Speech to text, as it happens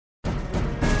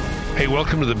Hey,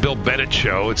 welcome to the Bill Bennett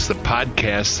Show. It's the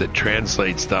podcast that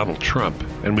translates Donald Trump,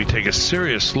 and we take a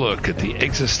serious look at the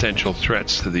existential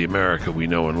threats to the America we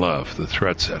know and love. The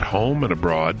threats at home and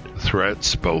abroad,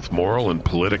 threats both moral and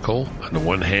political on the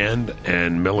one hand,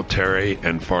 and military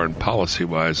and foreign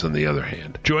policy-wise on the other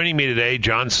hand. Joining me today,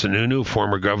 John Sununu,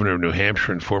 former governor of New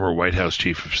Hampshire and former White House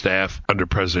chief of staff under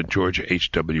President George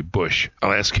H.W. Bush.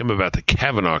 I'll ask him about the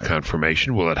Kavanaugh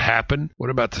confirmation. Will it happen? What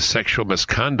about the sexual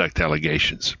misconduct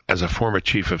allegations? As a former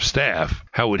chief of staff,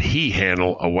 how would he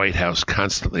handle a White House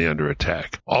constantly under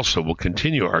attack? Also, we'll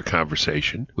continue our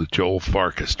conversation with Joel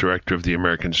Farkas, director of the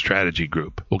American Strategy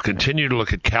Group. We'll continue to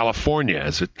look at California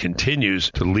as it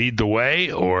continues to lead the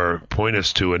way or point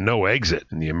us to a no exit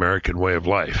in the American way of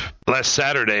life. Last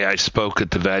Saturday, I spoke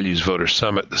at the Values Voter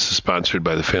Summit. This is sponsored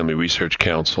by the Family Research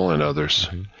Council and others.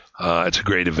 It's a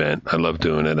great event. I love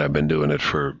doing it. I've been doing it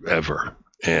forever.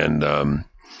 And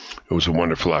it was a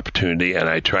wonderful opportunity, and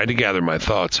I tried to gather my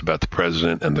thoughts about the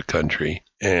president and the country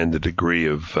and the degree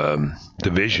of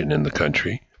division in the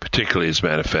country, particularly as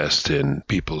manifest in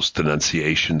people's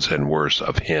denunciations and worse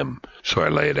of him. So I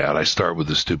lay it out. I start with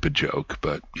a stupid joke,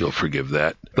 but you'll forgive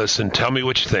that. Listen, tell me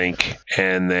what you think,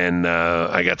 and then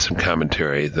I got some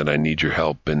commentary that I need your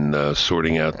help in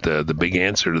sorting out the big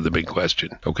answer to the big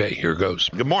question. Okay, here goes.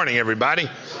 Good morning, everybody.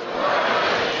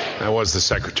 I was the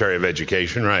Secretary of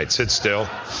Education. Right. Sit still.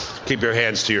 Keep your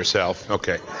hands to yourself.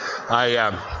 Okay.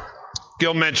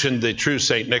 Gil mentioned the true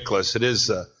St. Nicholas. It is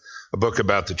a book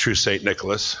about the true St.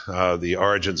 Nicholas, the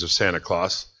origins of Santa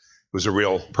Claus. He was a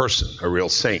real person, a real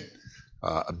saint,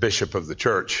 a bishop of the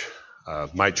church,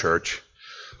 my church,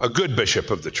 a good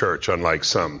bishop of the church, unlike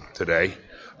some today.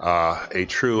 A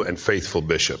true and faithful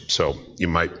bishop, so you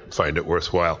might find it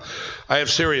worthwhile. I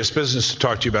have serious business to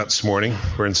talk to you about this morning.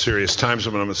 We're in serious times, but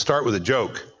I'm going to start with a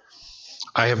joke.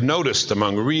 I have noticed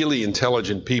among really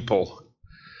intelligent people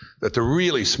that the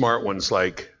really smart ones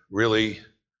like really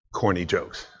corny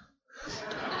jokes.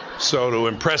 So to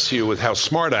impress you with how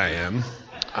smart I am,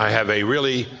 I have a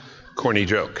really corny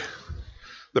joke.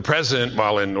 The president,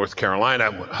 while in North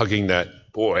Carolina hugging that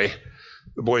boy,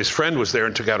 the boy's friend was there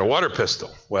and took out a water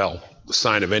pistol. Well, the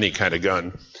sign of any kind of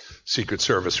gun, Secret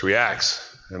Service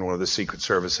reacts, and one of the Secret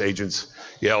Service agents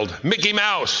yelled, "Mickey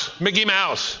Mouse! Mickey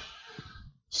Mouse!"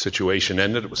 Situation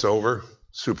ended. It was over.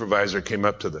 Supervisor came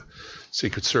up to the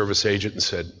Secret Service agent and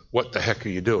said, "What the heck are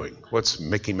you doing? What's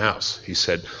Mickey Mouse?" He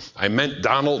said, "I meant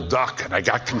Donald Duck, and I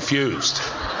got confused."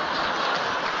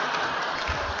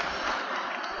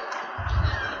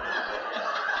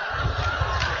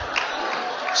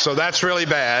 So that's really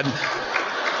bad.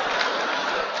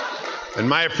 And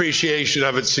my appreciation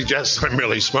of it suggests I'm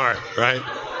really smart, right?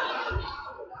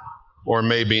 Or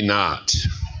maybe not.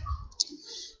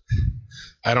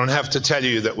 I don't have to tell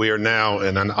you that we are now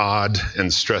in an odd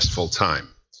and stressful time.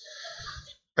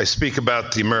 I speak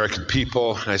about the American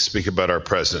people, and I speak about our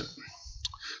president.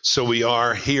 So we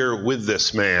are here with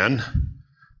this man,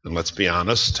 and let's be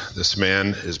honest, this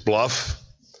man is bluff,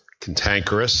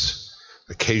 cantankerous,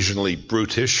 occasionally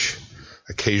brutish,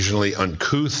 occasionally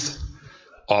uncouth,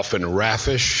 often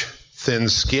raffish,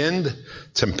 thin-skinned,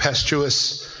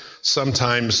 tempestuous,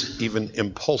 sometimes even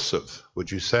impulsive, would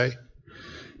you say?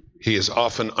 He is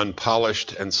often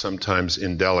unpolished and sometimes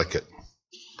indelicate.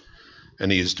 And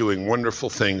he is doing wonderful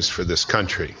things for this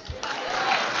country.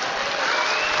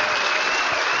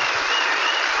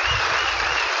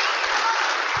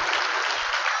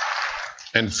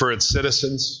 And for its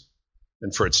citizens,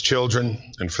 and for its children,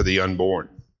 and for the unborn,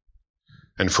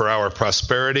 and for our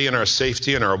prosperity and our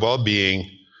safety and our well-being,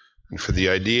 and for the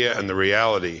idea and the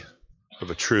reality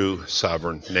of a true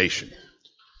sovereign nation.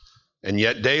 And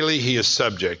yet daily he is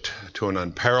subject to an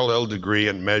unparalleled degree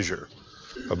and measure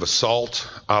of assault,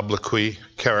 obloquy,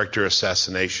 character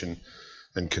assassination,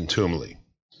 and contumely.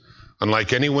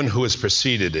 Unlike anyone who has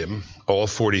preceded him, all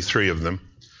 43 of them,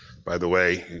 by the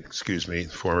way, excuse me,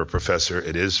 former professor,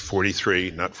 it is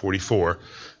 43, not 44,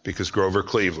 because Grover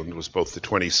Cleveland was both the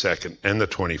 22nd and the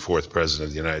 24th president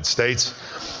of the United States,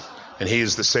 and he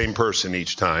is the same person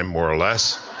each time, more or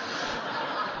less.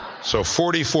 So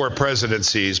 44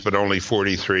 presidencies, but only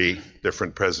 43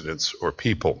 different presidents or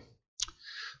people.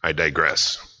 I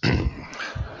digress.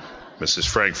 Mrs.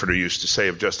 Frankfurter used to say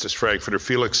of Justice Frankfurter,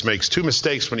 Felix makes two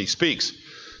mistakes when he speaks.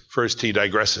 First, he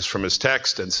digresses from his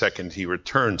text, and second, he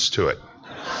returns to it.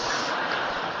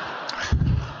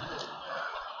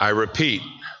 I repeat,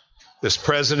 this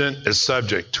president is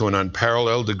subject to an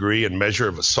unparalleled degree and measure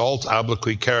of assault,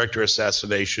 obloquy, character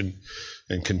assassination,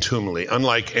 and contumely,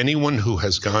 unlike anyone who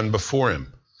has gone before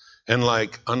him, and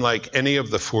unlike any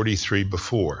of the 43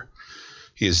 before.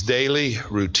 He is daily,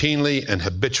 routinely, and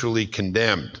habitually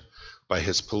condemned by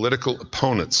his political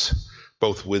opponents,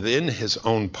 both within his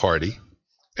own party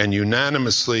and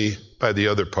unanimously by the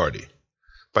other party,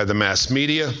 by the mass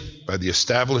media, by the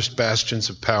established bastions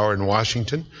of power in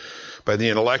Washington, by the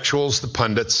intellectuals, the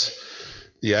pundits,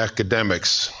 the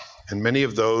academics, and many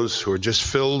of those who are just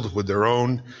filled with their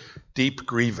own deep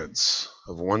grievance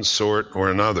of one sort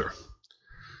or another.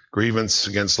 Grievance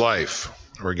against life,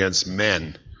 or against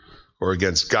men, or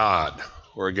against God,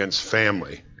 or against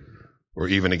family, or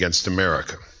even against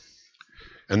America.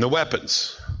 And the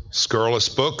weapons: scurrilous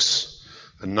books,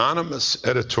 anonymous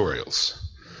editorials,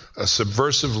 a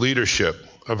subversive leadership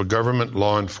of a government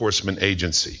law enforcement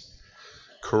agency,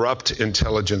 corrupt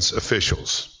intelligence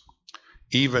officials.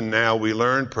 Even now we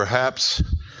learn, perhaps,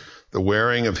 the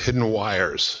wearing of hidden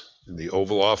wires in the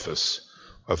Oval Office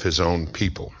of his own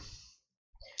people.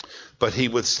 But he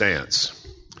withstands.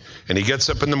 And he gets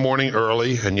up in the morning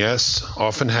early, and yes,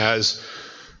 often has,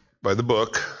 by the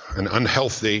book, an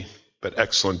unhealthy but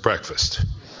excellent breakfast.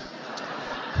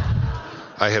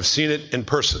 I have seen it in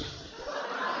person.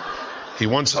 He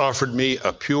once offered me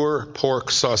a pure pork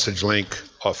sausage link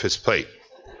off his plate.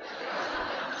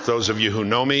 Those of you who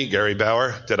know me, Gary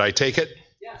Bauer, did I take it?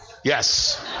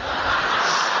 Yes.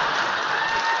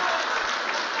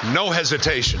 No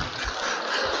hesitation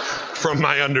from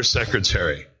my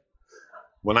undersecretary.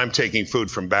 When I'm taking food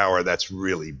from Bauer, that's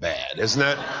really bad, isn't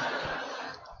it?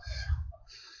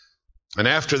 And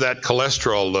after that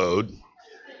cholesterol load,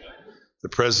 the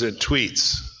president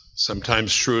tweets,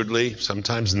 sometimes shrewdly,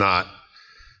 sometimes not.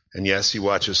 And yes, he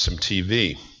watches some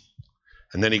TV.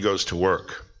 And then he goes to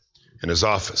work in his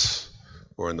office,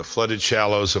 or in the flooded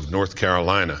shallows of North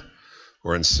Carolina,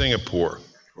 or in Singapore,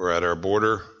 or at our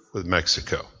border with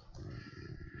Mexico.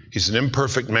 He's an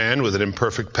imperfect man with an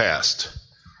imperfect past.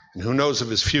 And who knows of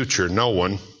his future? No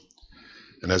one.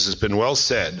 And as has been well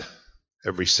said,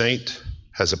 every saint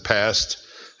has a past,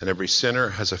 and every sinner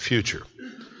has a future.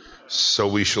 So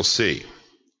we shall see.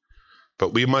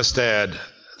 But we must add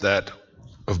that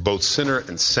of both sinner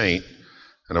and saint,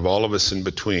 and of all of us in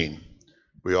between,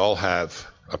 we all have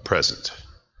a present.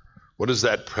 What does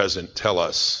that present tell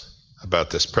us about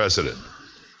this president?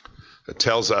 It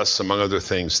tells us, among other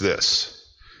things, this.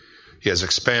 He has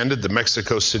expanded the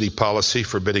Mexico City policy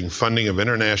forbidding funding of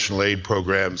international aid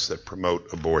programs that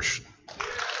promote abortion.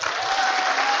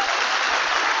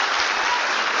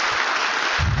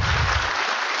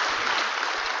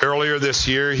 Earlier this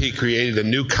year, he created a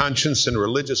new Conscience and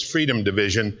Religious Freedom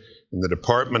Division in the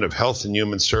Department of Health and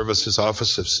Human Services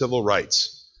Office of Civil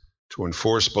Rights to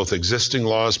enforce both existing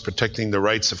laws protecting the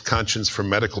rights of conscience for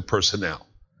medical personnel.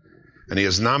 And he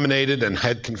has nominated and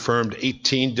had confirmed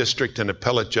 18 district and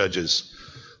appellate judges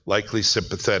likely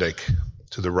sympathetic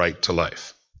to the right to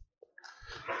life.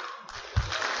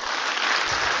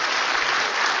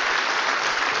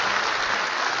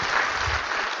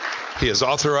 He has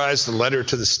authorized a letter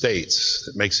to the states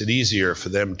that makes it easier for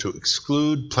them to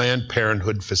exclude Planned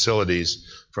Parenthood facilities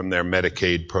from their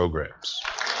Medicaid programs.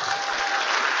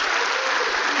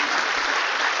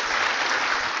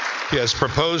 He has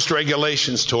proposed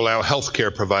regulations to allow health care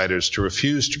providers to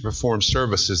refuse to perform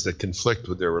services that conflict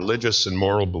with their religious and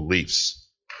moral beliefs.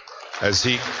 As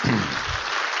he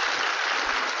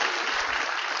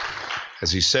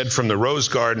said from the Rose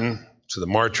Garden to the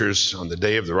marchers on the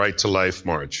day of the Right to Life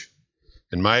March,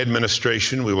 in my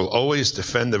administration, we will always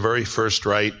defend the very first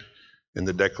right in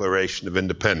the Declaration of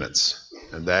Independence,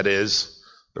 and that is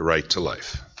the right to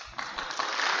life.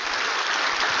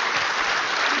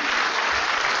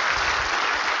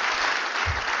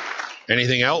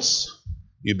 Anything else?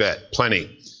 You bet.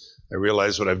 Plenty. I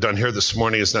realize what I've done here this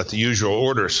morning is not the usual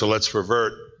order, so let's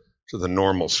revert to the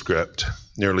normal script.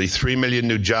 Nearly 3 million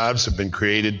new jobs have been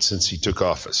created since he took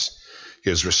office.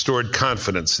 He has restored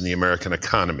confidence in the American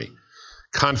economy.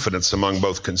 Confidence among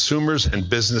both consumers and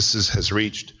businesses has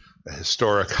reached a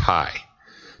historic high.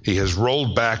 He has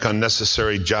rolled back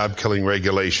unnecessary job-killing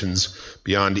regulations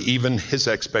beyond even his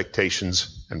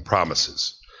expectations and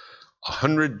promises.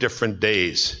 100 different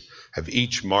days have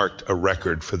each marked a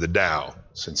record for the Dow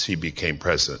since he became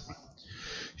president.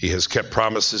 He has kept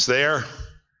promises there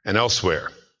and elsewhere.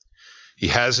 He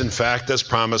has, in fact, as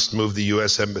promised, moved the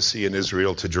U.S. Embassy in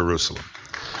Israel to Jerusalem.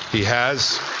 He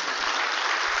has,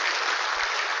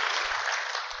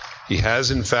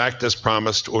 in fact, as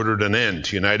promised, ordered an end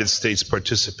to United States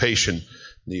participation in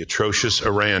the atrocious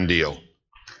Iran deal.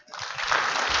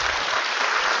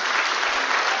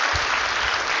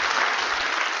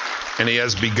 And he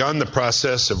has begun the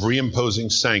process of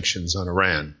reimposing sanctions on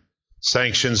Iran,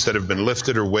 sanctions that have been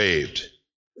lifted or waived.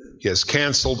 He has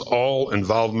canceled all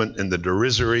involvement in the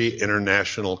derisory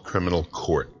International Criminal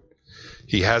Court.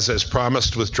 He has, as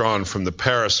promised, withdrawn from the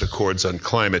Paris Accords on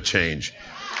climate change.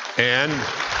 And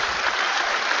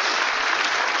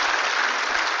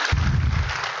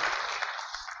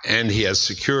he has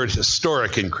secured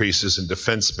historic increases in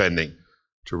defense spending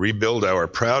to rebuild our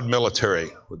proud military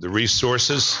with the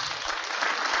resources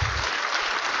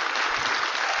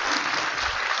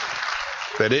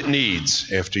that it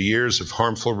needs after years of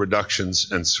harmful reductions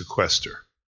and sequester.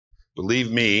 Believe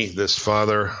me, this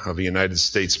father of a United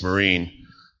States Marine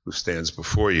who stands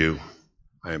before you,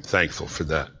 I am thankful for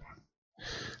that.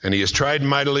 And he has tried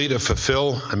mightily to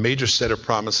fulfill a major set of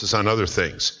promises on other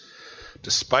things.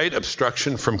 Despite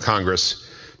obstruction from Congress,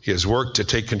 he has worked to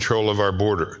take control of our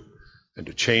border and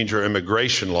to change our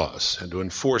immigration laws and to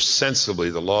enforce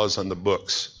sensibly the laws on the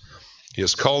books. He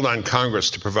has called on Congress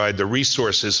to provide the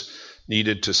resources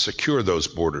needed to secure those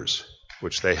borders,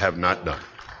 which they have not done.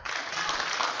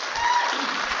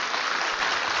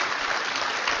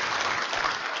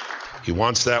 He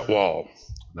wants that wall,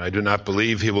 and I do not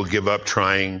believe he will give up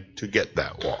trying to get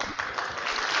that wall.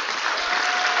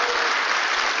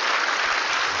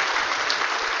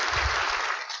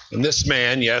 And this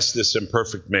man, yes, this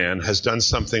imperfect man, has done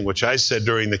something which I said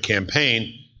during the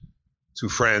campaign to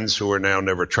friends who are now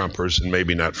never Trumpers and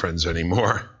maybe not friends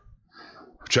anymore,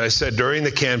 which I said during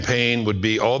the campaign would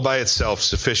be all by itself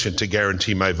sufficient to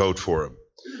guarantee my vote for him.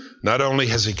 Not only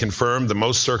has he confirmed the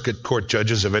most circuit court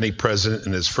judges of any president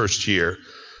in his first year,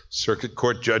 circuit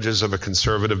court judges of a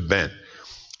conservative bent,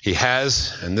 he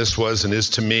has, and this was and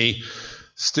is to me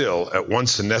still at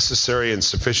once a necessary and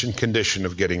sufficient condition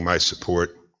of getting my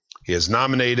support, he has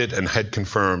nominated and had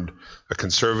confirmed a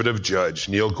conservative judge,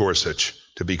 Neil Gorsuch,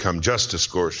 to become Justice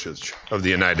Gorsuch of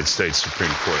the United States Supreme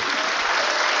Court.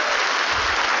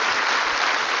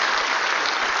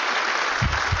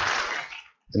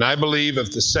 And I believe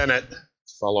if the Senate,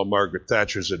 follow Margaret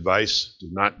Thatcher's advice, do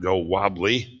not go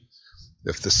wobbly,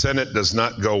 if the Senate does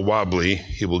not go wobbly,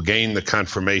 he will gain the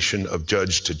confirmation of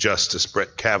Judge to Justice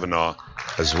Brett Kavanaugh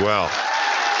as well.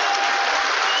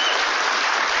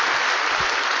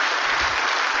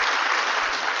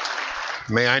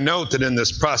 May I note that in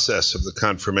this process of the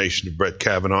confirmation of Brett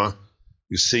Kavanaugh,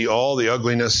 you see all the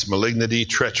ugliness, malignity,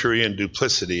 treachery, and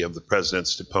duplicity of the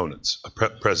president's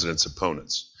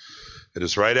opponents. It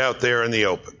is right out there in the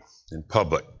open, in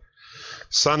public.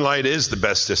 Sunlight is the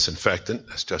best disinfectant,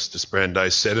 as Justice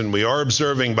Brandeis said, and we are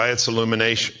observing by its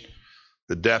illumination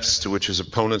the depths to which his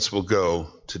opponents will go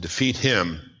to defeat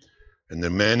him and the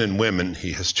men and women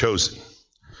he has chosen.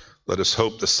 Let us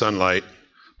hope the sunlight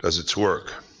does its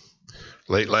work.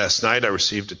 Late last night, I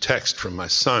received a text from my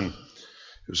son.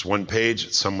 It was one page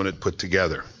that someone had put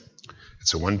together.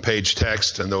 It's a one-page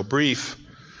text, and though brief,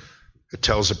 it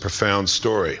tells a profound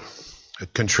story.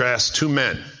 It contrasts two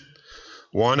men.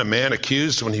 One, a man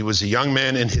accused when he was a young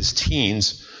man in his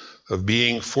teens of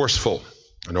being forceful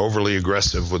and overly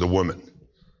aggressive with a woman.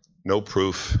 No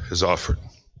proof is offered.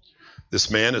 This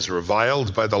man is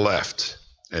reviled by the left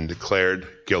and declared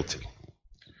guilty.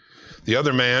 The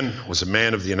other man was a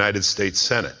man of the United States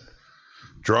Senate.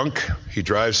 Drunk, he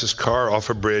drives his car off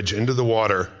a bridge into the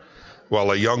water while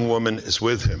a young woman is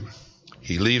with him.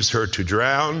 He leaves her to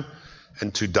drown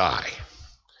and to die.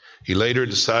 He later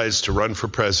decides to run for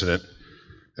president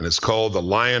and is called the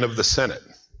Lion of the Senate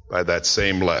by that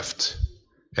same left,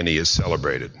 and he is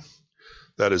celebrated.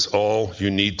 That is all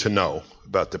you need to know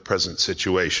about the present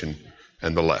situation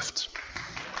and the left.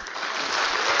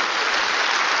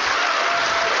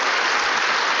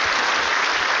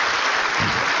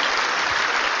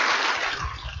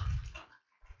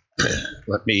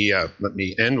 Let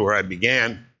me end where I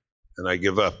began, and I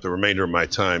give up the remainder of my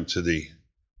time to the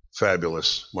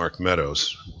fabulous Mark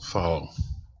Meadows who will follow.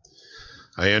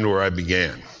 I end where I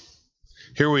began.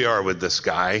 Here we are with this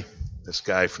guy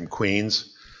from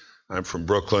Queens. I'm from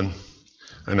Brooklyn.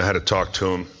 I know how to talk to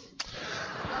him.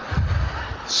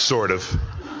 Sort of.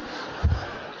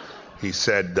 He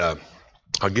said,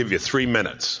 I'll give you 3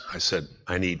 minutes. I said,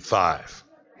 I need 5.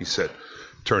 He said,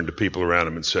 turned to people around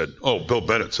him and said, oh, Bill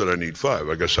Bennett said I need 5.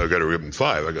 I guess I got to give him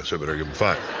 5. I guess I better give him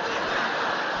 5.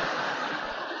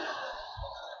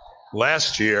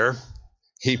 Last year,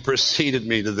 he preceded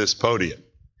me to this podium.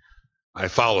 I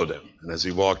followed him, and as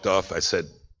he walked off, I said,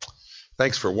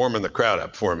 thanks for warming the crowd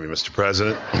up for me, Mr.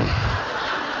 President.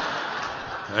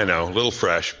 I know, a little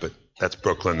fresh, but that's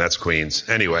Brooklyn, that's Queens.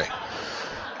 Anyway,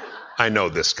 I know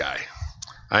this guy.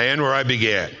 I end where I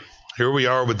began. Here we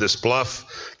are with this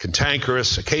bluff,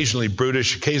 cantankerous, occasionally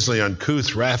brutish, occasionally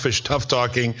uncouth, raffish,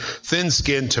 tough-talking,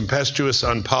 thin-skinned, tempestuous,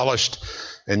 unpolished,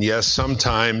 and yes,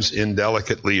 sometimes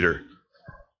indelicate leader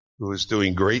who is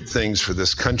doing great things for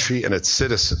this country and its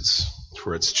citizens,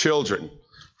 for its children,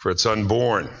 for its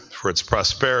unborn, for its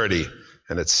prosperity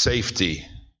and its safety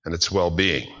and its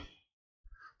well-being.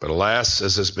 But alas,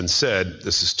 as has been said,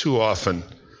 this is too often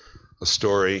a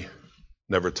story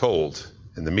never told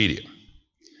in the media.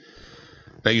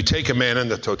 Now, you take a man in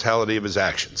the totality of his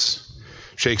actions.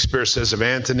 Shakespeare says of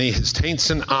Antony, his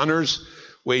taints and honors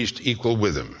waged equal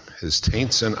with him. His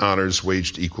taints and honors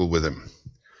waged equal with him.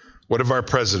 What of our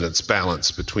president's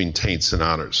balance between taints and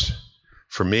honors?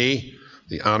 For me,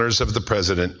 the honors of the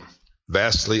president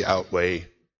vastly outweigh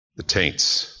the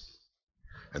taints.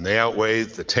 And they outweigh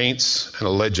the taints and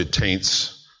alleged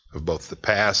taints of both the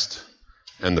past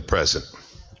and the present.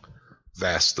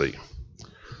 Vastly.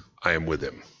 I am with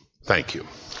him. Thank you.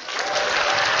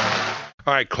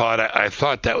 All right, Claude, I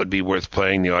thought that would be worth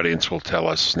playing. The audience will tell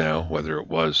us now whether it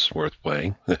was worth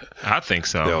playing. I think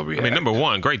so. Number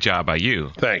one, great job by you.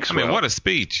 Thanks. What a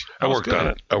speech. I worked on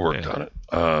it.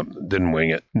 Didn't wing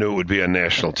it. Knew it would be on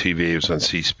national TV. It was on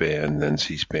C-SPAN, then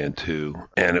C-SPAN 2.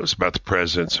 And it was about the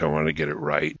president, so I wanted to get it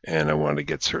right, and I wanted to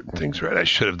get certain things right. I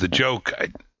should have. The joke,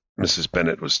 Mrs.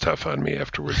 Bennett was tough on me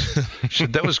afterwards. She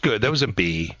said, that was good. That was a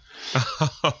B.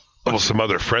 Well, some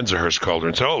other friends of hers called her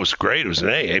and said, oh, it was great. It was an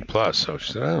A+. So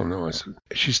she said, I don't know. I said,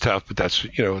 she's tough, but that's,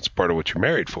 it's part of what you're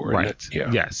married for, right? Isn't it?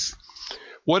 Yeah. Yes.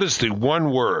 What is the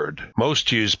one word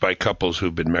most used by couples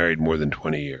who've been married more than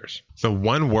 20 years? The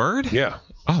one word? Yeah.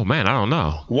 Oh, man, I don't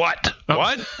know. What? Oh.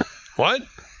 What? What?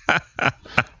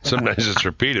 Sometimes it's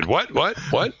repeated. What?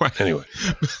 Anyway.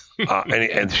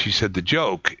 And she said the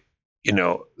joke,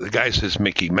 the guy says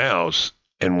Mickey Mouse,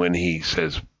 and when he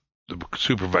says, the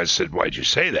supervisor said, why'd you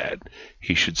say that?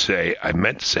 He should say, I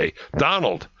meant to say,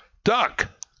 Donald Duck.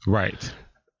 Right.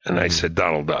 And I said,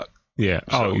 Donald Duck. Yeah.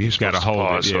 So you've got to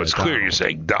hold it. So it's clear you're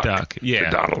saying Duck. Yeah.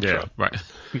 For Donald Trump. Right.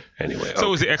 Anyway. So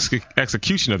it was the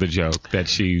execution of the joke that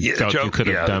she felt you could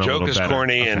have done a little better. The joke is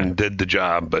corny and did the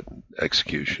job, but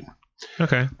execution.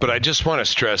 Okay. But I just want to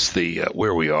stress the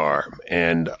where we are.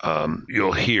 And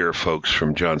you'll hear folks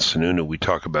from John Sununu. We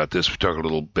talk about this. We talk a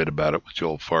little bit about it with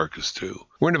Joel Farkas, too.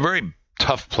 We're in a very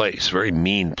tough place, very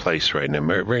mean place right now,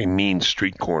 very mean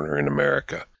street corner in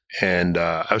America. And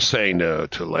I was saying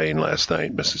to Lane last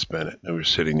night, Mrs. Bennett, and we were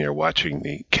sitting there watching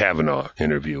the Kavanaugh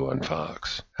interview on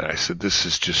Fox. And I said, this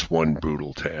is just one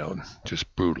brutal town,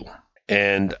 just brutal.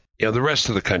 And, the rest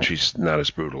of the country's not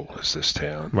as brutal as this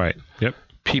town. Right. Yep.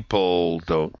 People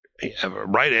don't.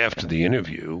 Right after the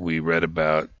interview, we read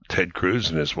about Ted Cruz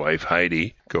and his wife,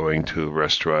 Heidi, going to a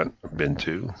restaurant I've been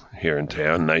to here in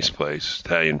town, nice place,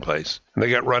 Italian place. And they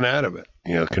got run out of it,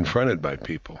 confronted by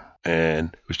people.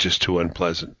 And it was just too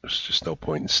unpleasant. There's just no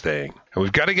point in staying. And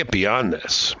we've got to get beyond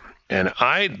this. And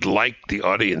I'd like the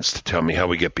audience to tell me how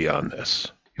we get beyond this.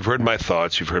 You've heard my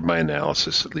thoughts. You've heard my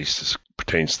analysis, at least as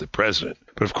pertains to the president.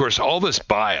 But, of course, all this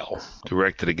bile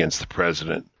directed against the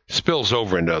president spills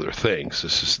over into other things.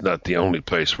 This is not the only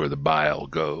place where the bile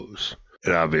goes.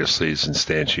 It obviously is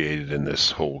instantiated in this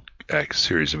whole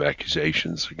series of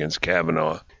accusations against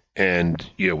Kavanaugh. And,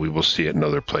 we will see it in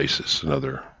other places, in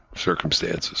other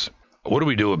circumstances. What do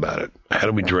we do about it? How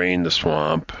do we drain the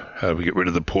swamp? How do we get rid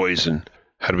of the poison?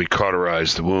 How do we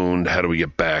cauterize the wound? How do we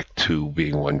get back to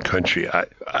being one country?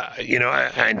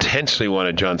 I intentionally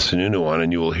wanted John Sununu on,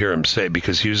 and you will hear him say,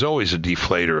 because he was always a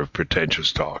deflator of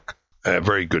pretentious talk.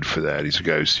 Very good for that. He's a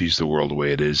guy who sees the world the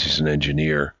way it is. He's an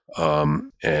engineer,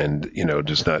 and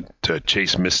does not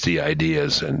chase misty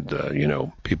ideas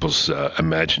and people's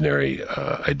imaginary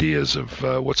ideas of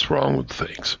what's wrong with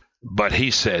things. But he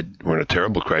said we're in a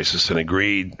terrible crisis, and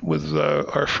agreed with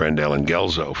our friend Ellen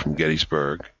Gelzo from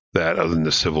Gettysburg that other than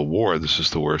the Civil War, this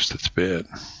is the worst it's been.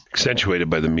 Accentuated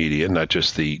by the media, not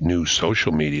just the new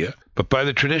social media, but by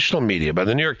the traditional media, by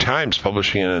the New York Times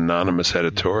publishing an anonymous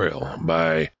editorial,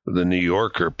 by the New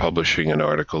Yorker publishing an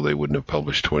article they wouldn't have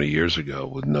published 20 years ago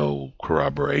with no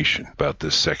corroboration about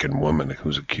this second woman who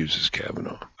accuses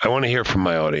Kavanaugh. I want to hear from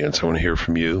my audience. I want to hear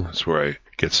from you. That's where I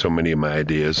get so many of my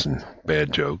ideas and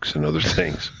bad jokes and other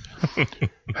things.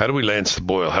 How do we lance the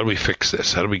boil? How do we fix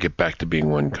this? How do we get back to being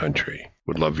one country?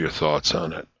 Would love your thoughts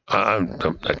on it. I'm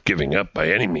not giving up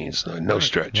by any means, no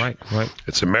stretch. Right.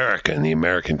 It's America, and the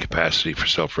American capacity for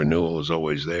self-renewal is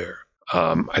always there.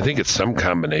 I think it's some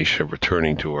combination of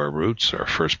returning to our roots, our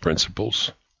first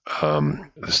principles, the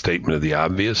statement of the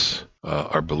obvious,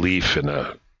 our belief in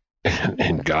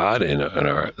God,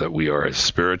 that we are a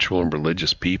spiritual and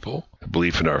religious people, the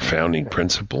belief in our founding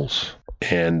principles,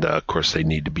 And, of course, they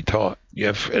need to be taught. You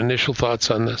have initial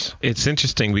thoughts on this? It's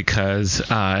interesting because,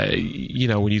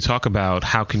 when you talk about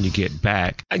how can you get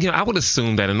back, I would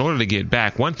assume that in order to get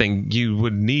back, one thing, you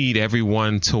would need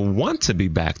everyone to want to be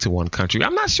back to one country.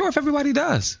 I'm not sure if everybody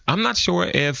does. I'm not sure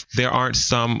if there aren't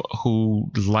some who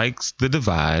likes the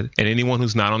divide, and anyone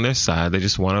who's not on their side, they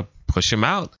just want to push them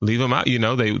out, leave them out. They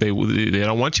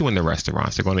don't want you in the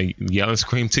restaurants. They're going to yell and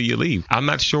scream till you leave. I'm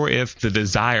not sure if the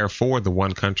desire for the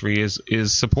one country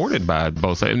is supported by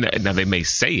both. Now they may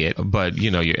say it, but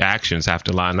your actions have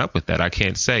to line up with that. I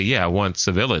can't say, I want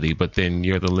civility, but then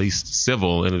you're the least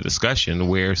civil in a discussion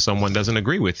where someone doesn't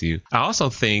agree with you. I also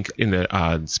think in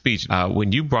the speech,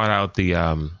 when you brought out the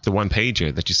one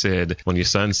pager that you said when your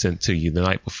son sent to you the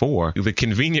night before, the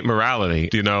convenient morality,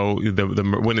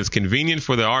 when it's convenient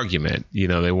for the argument,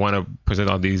 they want to present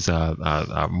all these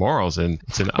morals, and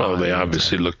they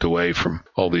obviously looked away from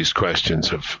all these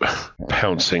questions of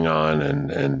pouncing on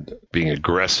and being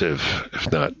aggressive,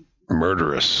 if not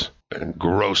murderous, and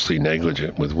grossly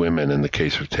negligent with women in the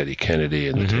case of Teddy Kennedy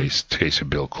and the case of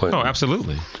Bill Clinton. Oh,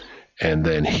 absolutely. And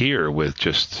then here with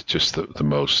just the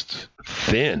most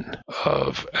thin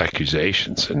of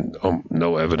accusations and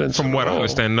no evidence. From what I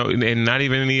understand, and not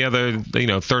even any other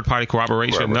third party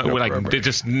corroboration.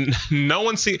 No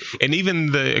one see, and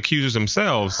even the accusers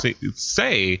themselves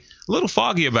say a little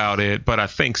foggy about it, but I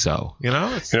think so.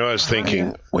 I was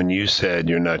thinking when you said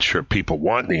you're not sure people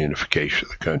want the unification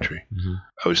of the country.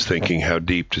 I was thinking, how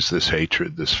deep does this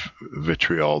hatred, this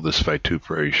vitriol, this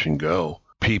vituperation go?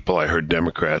 People, I heard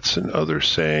Democrats and others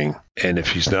saying, and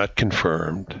if he's not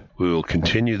confirmed, we will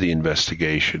continue the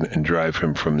investigation and drive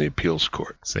him from the appeals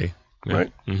court. See? Yeah.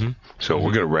 Right? So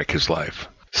we're going to wreck his life.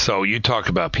 So you talk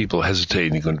about people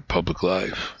hesitating to go into public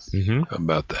life. How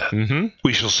about that?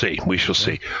 We shall see. We shall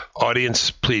see.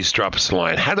 Audience, please drop us a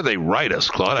line. How do they write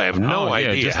us, Claude? I have no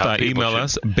idea. Just how email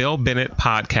us,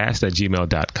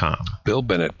 BillBennettPodcast@gmail.com.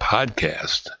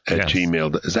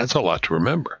 BillBennettPodcast@gmail.com. That's a lot to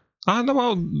remember.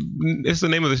 Well, it's the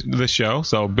name of the show.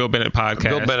 So Bill Bennett Podcast.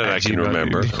 Bill Bennett, I can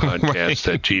remember.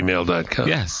 Podcast@gmail.com.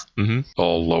 Yes.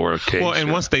 All lowercase. Well,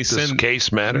 and once they send... Does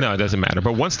case matter? No, it doesn't matter.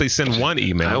 But once they send one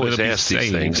email... I always ask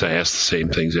these things. I ask the same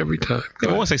things every time.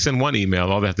 But once they send one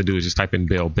email, all they have to do is just type in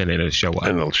Bill Bennett and it'll show up.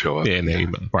 And it'll show up. Yeah, in their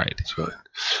email. Right. That's fine.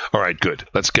 All right, good.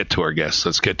 Let's get to our guests.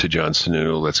 Let's get to John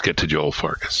Sununu. Let's get to Joel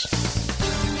Farkas.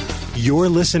 You're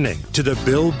listening to The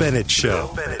Bill Bennett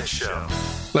Show.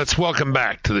 Let's welcome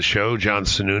back to the show John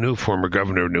Sununu, former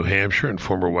governor of New Hampshire and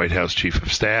former White House chief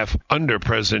of staff under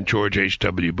President George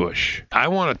H.W. Bush. I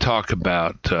want to talk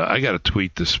about, I got a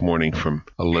tweet this morning from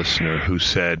a listener who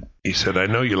said, I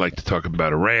know you like to talk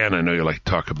about Iran. I know you like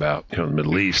to talk about, the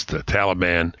Middle East, the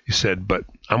Taliban. He said, but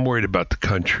I'm worried about the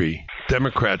country.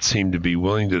 Democrats seem to be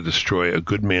willing to destroy a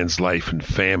good man's life and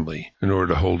family in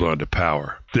order to hold on to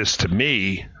power. This, to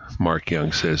me, Mark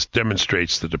Young says,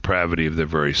 demonstrates the depravity of their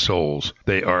very souls.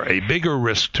 They are a bigger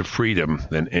risk to freedom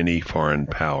than any foreign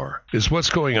power. Is what's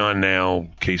going on now,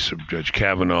 case of Judge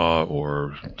Kavanaugh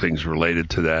or things related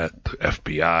to that, the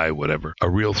FBI, whatever, a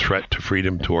real threat to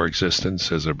freedom, to our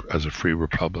existence as a free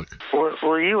republic?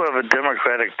 Well, you have a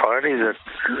Democratic Party that,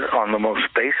 on the most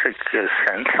basic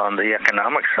sense, on the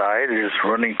economic side, is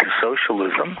running to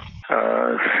socialism.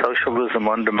 Socialism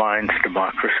undermines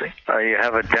democracy. You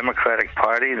have a Democratic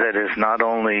Party that is not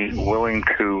only willing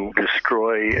to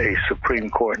destroy a Supreme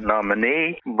Court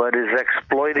nominee, but is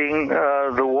exploiting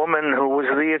the woman who was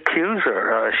the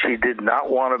accuser. She did not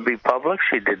want to be public.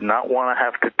 She did not want to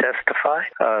have to testify.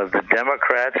 The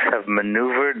Democrats have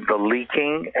maneuvered the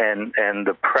leaking and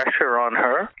the pressure on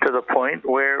her to the point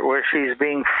where she's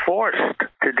being forced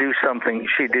to do something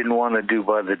she didn't want to do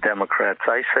by the Democrats.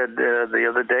 I said the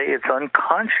other day, it's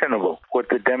unconscionable what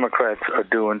the Democrats are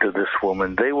doing to this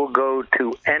woman. They will go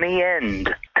to any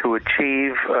end to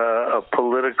achieve a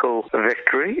political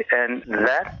victory, and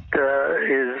that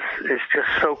is just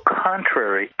so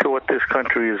contrary to what this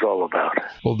country is all about.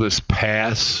 Will this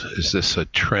pass? Is this a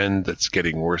trend that's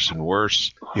getting worse and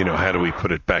worse? How do we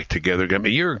put it back together? I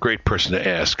mean, you're a great person to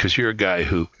ask because you're a guy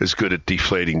who is good at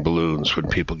deflating balloons when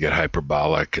people get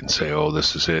hyperbolic and say, oh,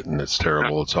 this is it and it's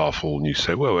terrible, it's awful. And you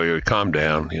say, well, wait, calm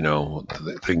down.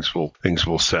 Things will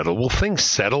settle. Will things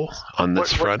settle on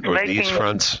this front or these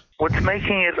fronts? What's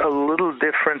making it a little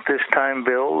different this time,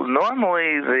 Bill,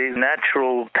 normally the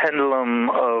natural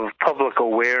pendulum of public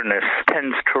awareness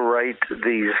tends to right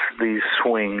these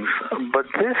swings. But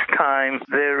this time,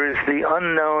 there is the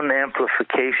unknown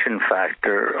amplification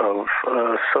factor of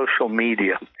social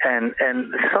media. And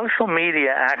social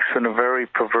media acts in a very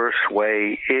perverse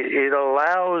way. It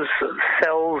allows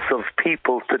cells of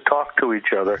people to talk to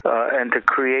each other and to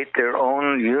create their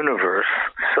own universe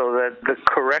so that the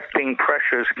correcting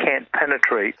pressures can't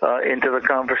penetrate into the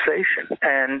conversation.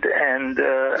 And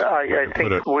I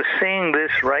think we're seeing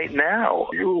this right now.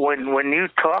 When you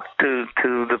talk to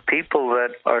the people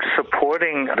that are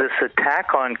supporting this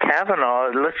attack on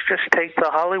Kavanaugh, let's just take the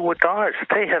Hollywood stars.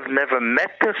 They have never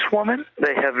met this woman.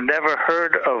 They have never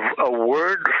heard of a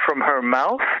word from her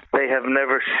mouth. They have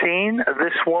never seen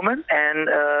this woman, and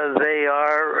they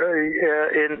are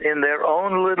in their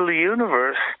own little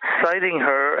universe citing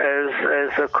her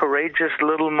as a courageous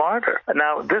little martyr.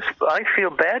 Now, I feel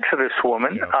bad for this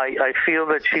woman. I feel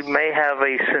that she may have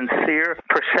a sincere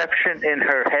perception in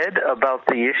her head about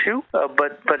the issue,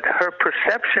 but her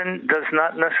perception does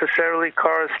not necessarily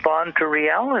correspond to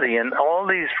reality. And all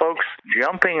these folks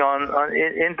jumping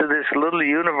into this little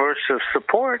universe of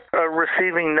support are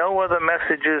receiving no other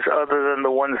messages other than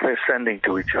the ones they're sending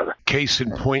to each other. Case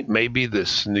in point, maybe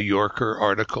this New Yorker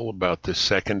article about the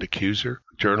second accuser.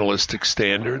 Journalistic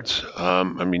standards.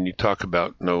 You talk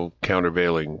about no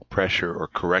countervailing pressure or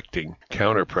correcting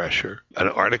counter pressure. An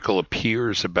article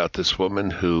appears about this woman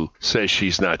who says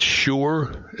she's not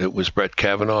sure it was Brett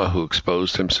Kavanaugh who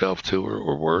exposed himself to her,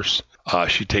 or worse.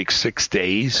 She takes 6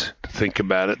 days to think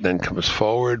about it, then comes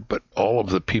forward. But all of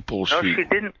the people she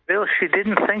didn't, Bill. She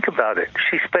didn't think about it.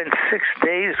 She spent 6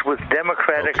 days with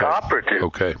Democratic operatives.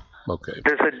 Okay.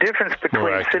 There's a difference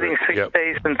between sitting 6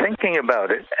 days and thinking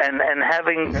about it and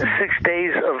having 6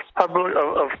 days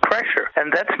of pressure.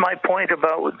 And that's my point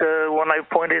about when I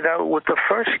pointed out with the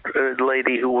first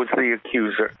lady who was the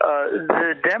accuser.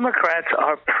 The Democrats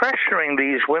are pressuring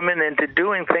these women into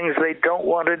doing things they don't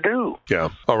want to do. Yeah.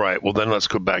 All right. Well, then let's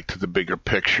go back to the bigger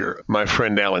picture. My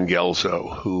friend Alan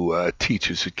Gelzo, who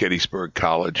teaches at Gettysburg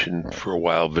College and for a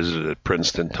while visited at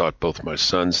Princeton, taught both my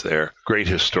sons there. Great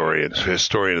historian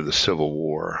of the Civil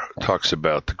War, talks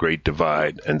about the Great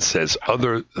Divide and says,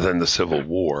 other than the Civil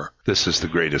War, this is the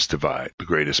greatest divide, the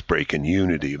greatest break in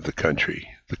unity of the country,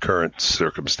 the current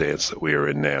circumstance that we are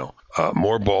in now.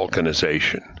 More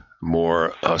balkanization,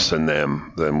 more us and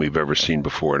them than we've ever seen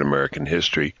before in American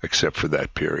history, except for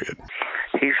that period.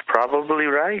 He's probably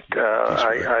right.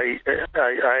 I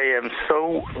am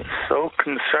so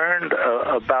concerned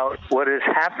about what is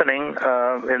happening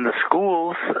in the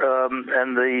schools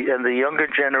and the younger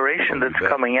generation that's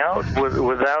coming out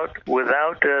without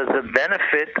the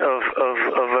benefit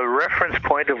of a reference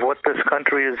point of what this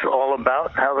country is all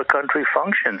about, how the country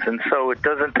functions. And so it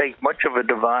doesn't take much of a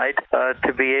divide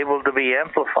to be able to be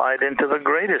amplified into the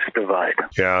greatest divide.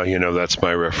 Yeah, that's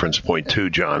my reference point too,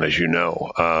 John, as you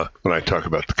know. When I talk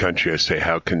about the country, I say,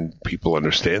 how can people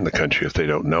understand the country if they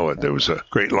don't know it? There was a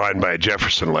great line by a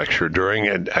Jefferson lecturer during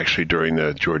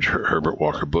the George Herbert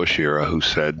Walker Bush era, who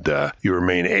said, you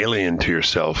remain alien to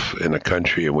yourself in a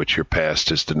country in which your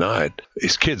past is denied.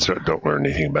 These kids don't learn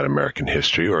anything about American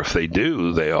history, or if they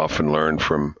do, they often learn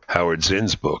from Howard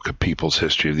Zinn's book, A People's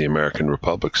History of the American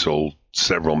Republic, sold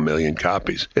several million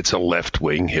copies. It's a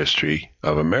left-wing history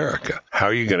of America. How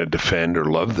are you going to defend or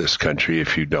love this country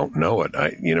if you don't know it?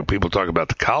 People talk about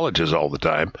the colleges all the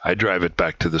time. I drive it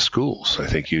back to the schools. I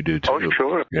think you do too. Oh,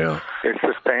 sure. Yeah. It's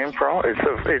the same problem.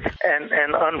 And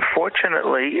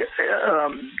unfortunately,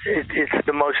 it's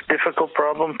the most difficult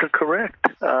problem to correct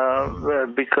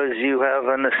because you have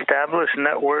an established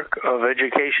network of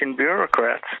education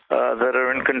bureaucrats that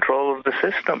are in control of the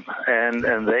system, and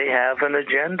they have an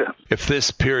agenda. If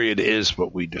this period is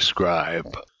what we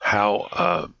describe,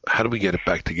 how do we get it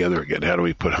back together again? How do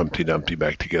we put Humpty Dumpty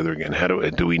back together again?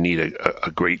 Do we need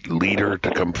a great leader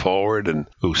to come forward and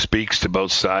who speaks to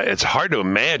both sides? It's hard to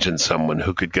imagine someone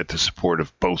who could get the support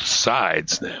of both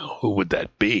sides now. Who would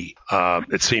that be?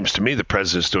 It seems to me the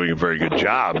president's doing a very good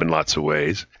job in lots of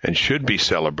ways and should be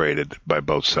celebrated by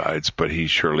both sides, but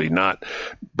he's surely not.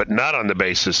 But not on the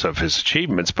basis of his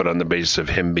achievements, but on the basis of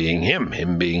him being him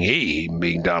being him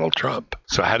being Donald Trump.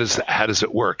 So how does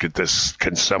it work?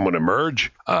 Can someone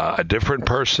emerge, a different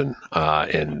person,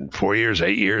 in 4 years,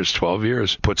 8 years, 12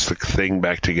 years, puts the thing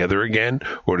back together again,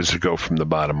 or does it go from the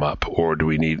bottom up, or do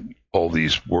we need all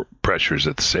these pressures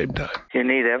at the same time? You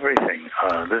need everything.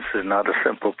 This is not a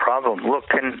simple problem. Look,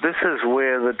 and this is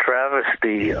where the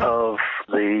travesty of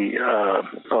the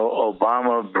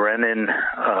Obama, Brennan,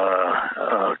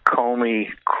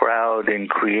 Comey crowd in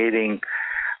creating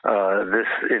this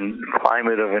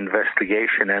climate of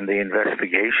investigation and the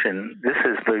investigation. This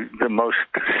is the most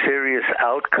serious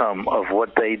outcome of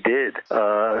what they did.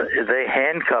 They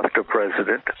handcuffed a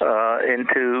president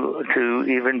into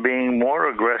even being more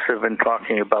aggressive in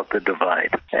talking about the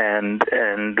divide. And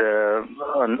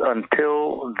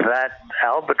until that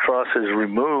albatross is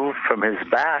removed from his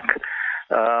back,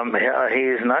 he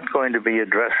is not going to be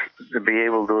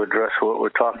able to address what we're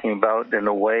talking about in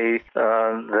a way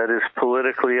that is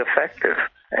politically effective.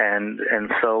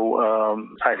 And so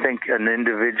I think an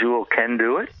individual can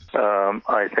do it.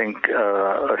 I think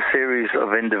a series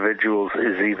of individuals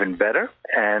is even better.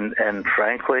 And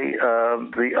frankly,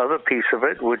 the other piece of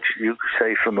it, which you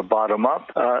say from the bottom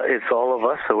up, it's all of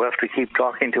us who have to keep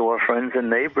talking to our friends and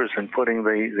neighbors and putting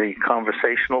the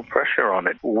conversational pressure on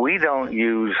it. We don't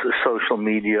use social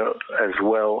media as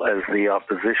well as the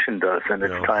opposition does, and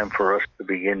it's time for us to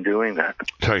begin doing that.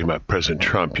 Talking about President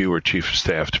Trump, you were chief of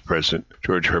staff to President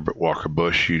George Herbert Walker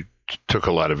Bush. You took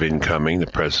a lot of incoming. The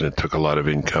president took a lot of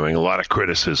incoming, a lot of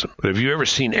criticism. But have you ever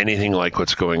seen anything like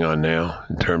what's going on now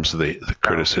in terms of the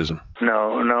criticism?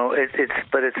 No,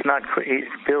 it's not,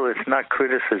 Bill. It's not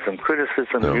criticism.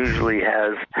 Criticism usually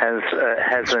has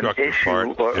an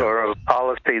issue or a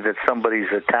policy that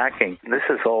somebody's attacking. This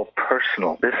is all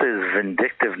personal. This is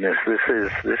vindictiveness. This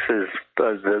is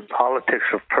the politics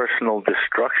of personal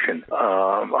destruction.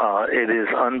 It is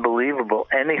unbelievable.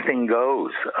 Anything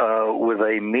goes with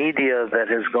a media that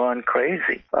has gone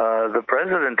crazy. The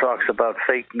president talks about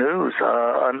fake news.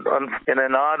 In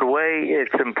an odd way,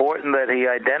 it's important that he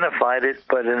identified it,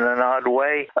 but in an odd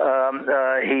way,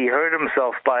 he hurt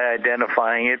himself by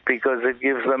identifying it because it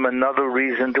gives them another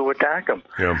reason to attack him.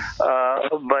 Yeah.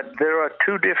 But there are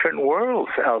two different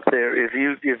worlds out there. If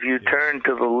you turn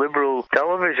to the liberal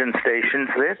television stations,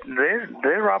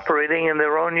 they're operating in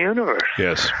their own universe.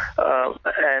 Yes.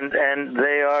 And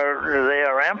they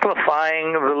are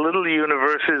amplifying the little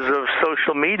universes of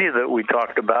social media that we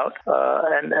talked about,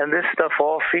 and this stuff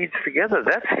all feeds together.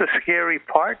 That's the scary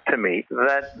part to me,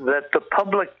 that the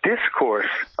public discourse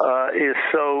is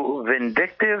so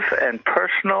vindictive and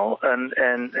personal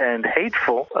and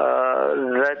hateful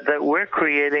that we're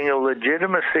creating a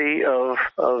legitimacy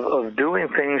of doing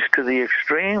things to the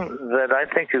extreme that I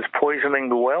think is poisoning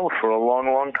the well for a long,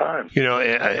 long time.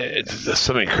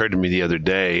 Something occurred to me the other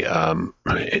day.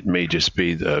 It may just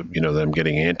be that I'm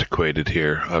getting antiquated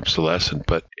here, obsolescent,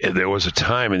 but there was a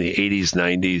time in the 80s,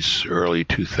 90s, early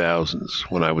 2000s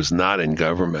when I was not in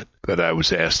government that I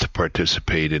was asked to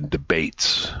participate in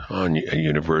debates on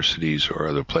universities or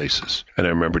other places. And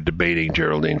I remember debating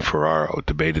Geraldine Ferraro,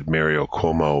 debated Mario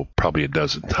Cuomo probably a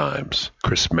dozen times,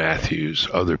 Chris Matthews,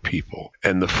 other people.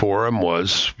 And the forum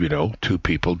was, two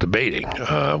people debating.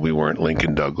 We weren't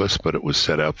Lincoln Douglas, but it was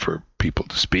set up for people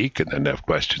to speak and then have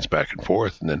questions back and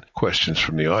forth and then questions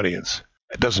from the audience.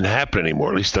 It doesn't happen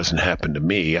anymore, at least doesn't happen to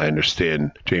me. I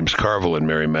understand James Carville and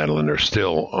Mary Madeline are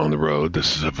still on the road.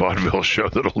 This is a vaudeville show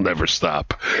that'll never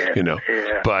stop, Yeah.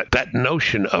 But that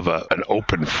notion of an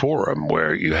open forum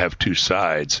where you have two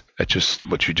sides, that's just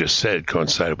what you just said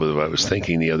coincided with what I was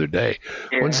thinking the other day.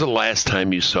 Yeah. When's the last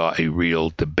time you saw a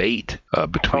real debate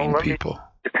between people?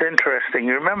 It's interesting.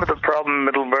 You remember the problem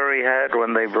Middlebury had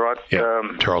when they brought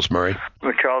Charles Murray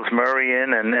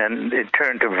in, and it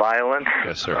turned to violence?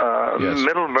 Yes, sir. Yes.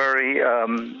 Middlebury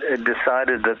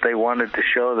decided that they wanted to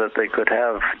show that they could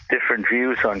have different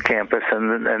views on campus,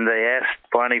 and they asked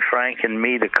Barney Frank and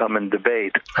me to come and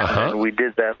debate. And we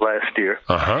did that last year.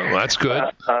 Well, that's good.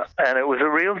 And it was a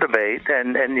real debate,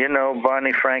 and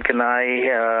Barney Frank and I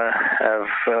have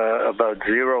about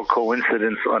zero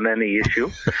coincidence on any issue.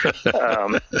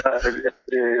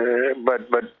 But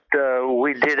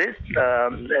we did it.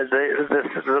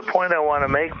 The point I want to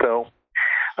make, though,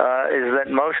 is that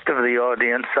most of the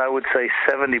audience, I would say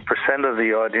 70% of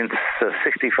the audience,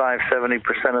 65, 70%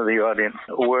 of the audience,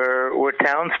 were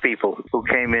townspeople who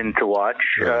came in to watch.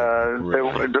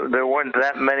 There weren't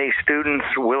that many students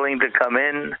willing to come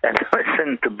in and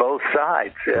listen to both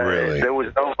sides. Really? There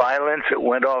was no violence. It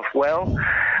went off well.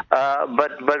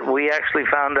 But we actually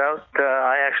found out,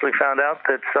 I actually found out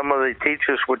that some of the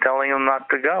teachers were telling them not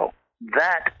to go.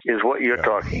 That is what you're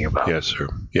talking about. Yes, sir.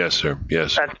 Yes, sir.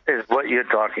 Yes. That is what you're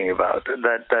talking about.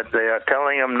 That they are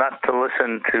telling them not to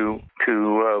listen to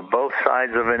both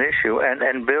sides of an issue.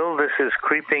 And Bill, this is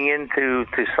creeping into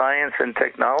science and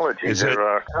technology.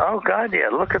 Oh God, yeah.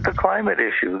 Look at the climate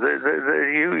issue.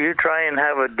 You try and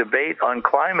have a debate on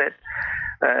climate.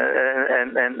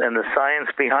 and the science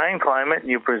behind climate, and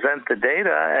you present the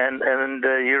data, and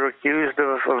you're accused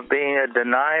of being a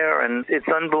denier, and it's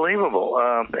unbelievable.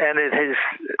 And it has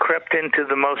crept into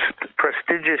the most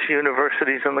prestigious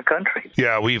universities in the country.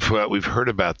 Yeah, we've heard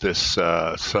about this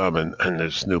some, and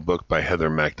this new book by Heather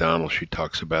MacDonald. She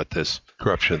talks about this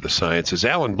corruption of the sciences.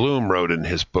 Alan Bloom wrote in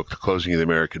his book, The Closing of the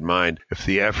American Mind, if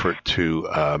the effort to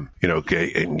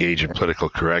engage in political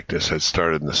correctness had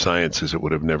started in the sciences, it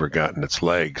would have never gotten its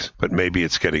legs. But maybe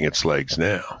it's getting its legs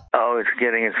now. Oh, it's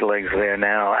getting its legs there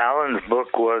now. Alan's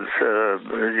book was,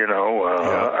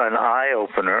 an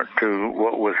eye-opener to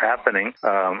what was happening.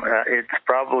 It's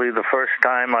probably the first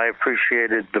time I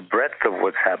appreciated the breadth of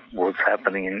what's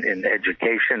happening in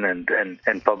education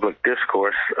and public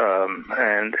discourse,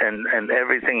 and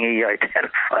everything he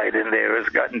identified in there has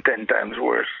gotten 10 times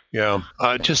worse. Yeah.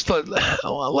 Just a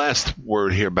last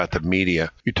word here about the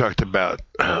media. You talked about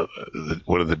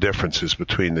one of the differences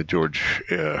between the George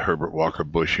Herbert Walker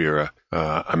Bush era.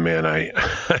 A man I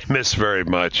miss very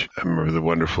much. I remember the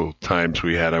wonderful times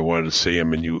we had. I wanted to see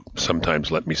him, and you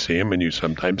sometimes let me see him, and you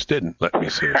sometimes didn't let me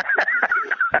see him.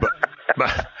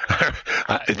 But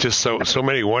it's just so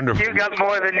many wonderful. You got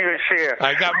more than your share.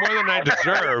 I got more than I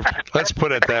deserved. Let's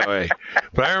put it that way.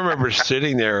 But I remember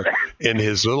sitting there in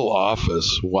his little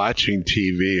office watching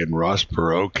TV, and Ross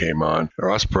Perot came on.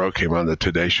 The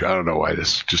Today Show. I don't know why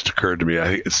this just occurred to me. I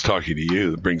think it's talking to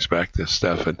you that brings back this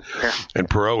stuff. And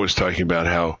Perot was talking about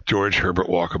how George Herbert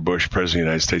Walker Bush, President of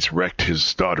the United States, wrecked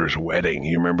his daughter's wedding.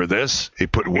 You remember this? He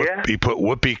put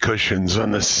whoopee cushions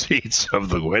on the seats of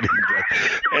the wedding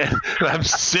dress. And I'm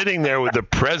sitting there with the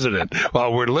president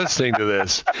while we're listening to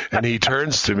this, and he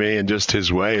turns to me in just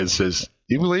his way and says,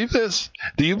 "You believe this?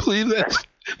 Do you believe this?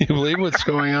 Do you believe what's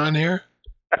going on here?"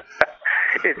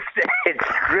 It's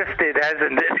drifted,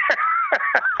 hasn't it?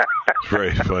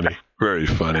 Very funny. Very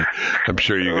funny. I'm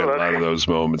sure you got a lot of those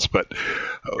moments, but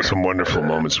some wonderful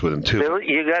moments with him, too. Bill,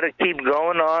 you got to keep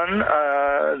going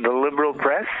on the liberal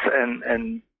press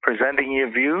and presenting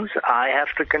your views. I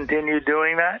have to continue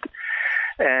doing that.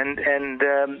 And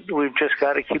we've just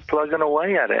got to keep plugging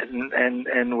away at it.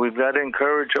 And we've got to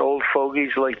encourage old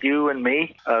fogies like you and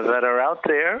me that are out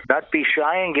there, not be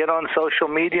shy and get on social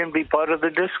media and be part of the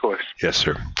discourse. Yes,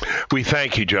 sir. We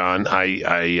thank you, John.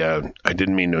 I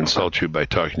didn't mean to insult you by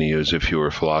talking to you as if you were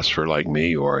a philosopher like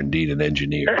me or indeed an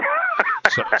engineer.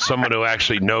 Someone who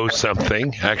actually knows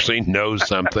something,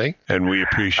 and we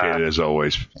appreciate it as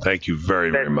always. Thank you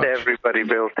very, very much. Everybody,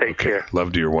 Bill. Take care.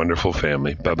 Love to your wonderful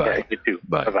family. Bye-bye. Okay, you too.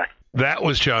 Bye. Bye-bye. That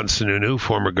was John Sununu,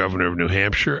 former governor of New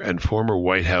Hampshire and former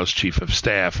White House chief of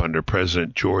staff under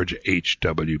President George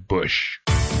H.W. Bush.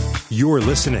 You're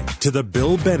listening to The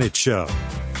Bill Bennett Show.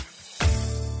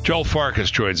 Joel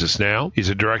Farkas joins us now. He's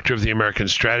a director of the American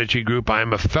Strategy Group.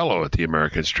 I'm a fellow at the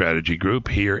American Strategy Group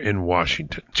here in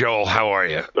Washington. Joel, how are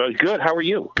you? Good. How are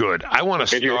you? Good. I want to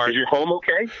start. Is your home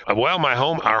okay? Well,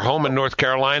 our home in North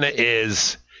Carolina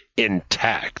is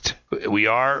intact. We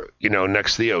are,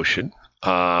 next to the ocean.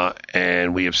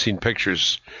 And we have seen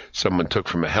pictures someone took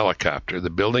from a helicopter. The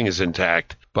building is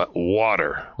intact, but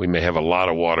water. We may have a lot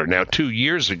of water. Now, 2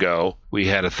 years ago, we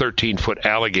had a 13-foot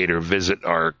alligator visit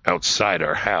outside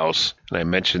our house. And I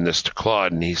mentioned this to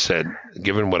Claude, and he said,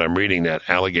 given what I'm reading, that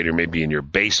alligator may be in your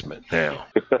basement now.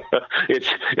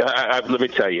 Let me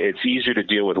tell you, it's easier to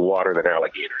deal with water than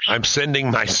alligators. I'm sending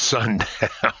my son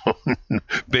down,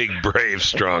 big, brave,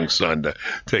 strong son, to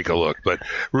take a look. But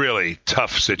really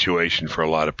tough situation for a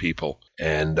lot of people.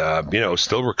 And,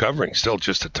 still recovering, still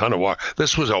just a ton of water.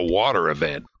 This was a water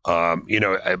event.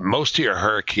 Most of your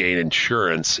hurricane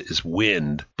insurance is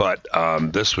wind, but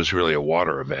this was really a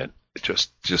water event.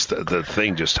 Just the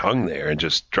thing just hung there and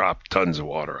just dropped tons of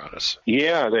water on us.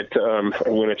 Yeah, that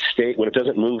when it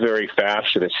doesn't move very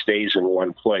fast and it stays in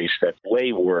one place, that's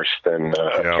way worse than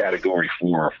a Category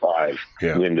 4 or 5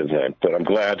 wind event. But I'm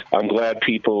glad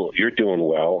people, you're doing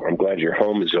well. I'm glad your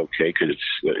home is okay because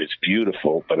it's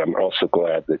beautiful. But I'm also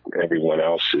glad that everyone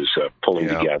else is pulling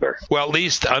together. Well, at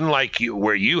least unlike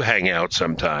where you hang out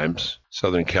sometimes,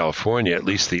 Southern California, at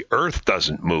least the earth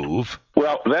doesn't move.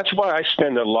 Well, that's why I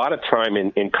spend a lot of time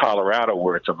in Colorado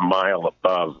where it's a mile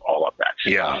above all of that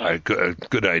stuff. Yeah, a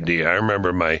good idea. I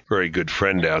remember my very good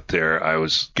friend out there. I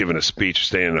was giving a speech,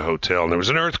 staying in a hotel, and there was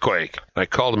an earthquake. I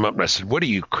called him up and I said, what are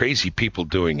you crazy people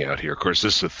doing out here? Of course,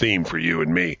 this is a theme for you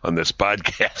and me on this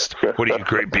podcast. What are you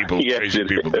crazy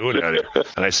people doing out here?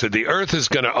 And I said, the earth is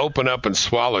going to open up and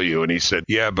swallow you. And he said,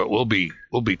 yeah, but we'll be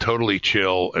totally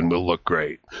chill and we'll look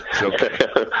great. It's okay.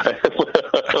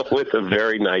 With a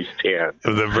very nice tan.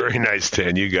 With a very nice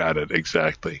tan. You got it.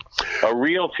 Exactly. A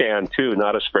real tan, too,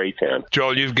 not a spray tan.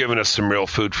 Joel, you've given us some real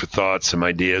food for thought, some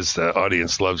ideas the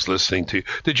audience loves listening to.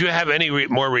 Did you have any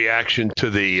more reaction to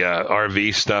the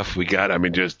RV stuff we got? I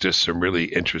mean, just some really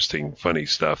interesting, funny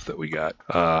stuff that we got.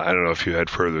 I don't know if you had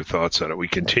further thoughts on it. We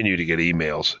continue to get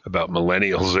emails about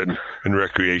millennials and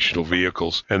recreational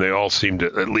vehicles, and they all seem to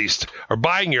at least are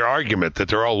buying your argument that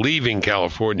they're all leaving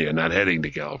California and not heading to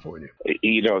California.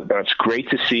 You know, it's great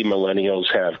to see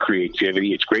millennials have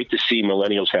creativity. It's great to see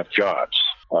millennials have jobs.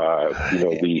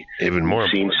 We've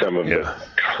seen some of the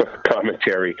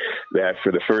commentary that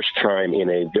for the first time in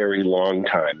a very long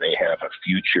time, they have a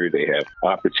future, they have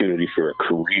opportunity for a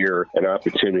career, an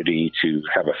opportunity to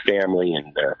have a family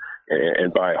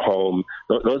and buy a home.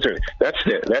 That's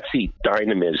the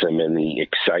dynamism and the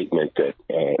excitement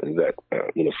that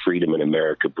freedom in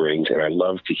America brings, and I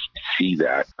love to see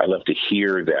that. I love to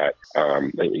hear that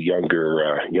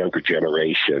younger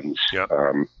generations.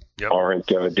 Aren't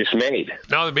dismayed.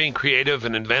 No, they're being creative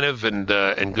and inventive, and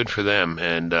good for them,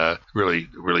 and really,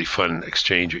 really fun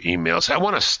exchange of emails. I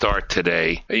want to start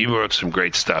today. You wrote some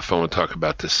great stuff. I want to talk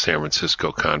about this San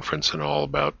Francisco conference and all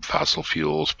about fossil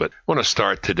fuels, but I want to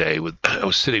start today with, I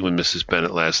was sitting with Mrs.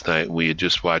 Bennett last night, and we had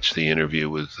just watched the interview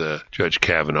with Judge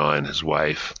Kavanaugh and his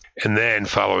wife. And then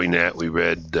following that, we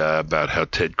read about how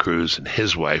Ted Cruz and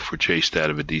his wife were chased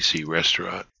out of a D.C.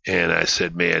 restaurant. And I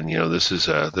said, man, this is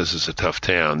a tough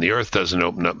town. The earth doesn't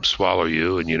open up and swallow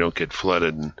you, and you don't get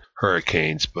flooded in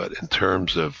hurricanes. But in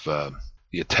terms of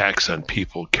the attacks on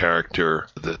people, character,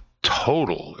 the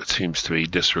total, it seems to be,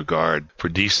 disregard for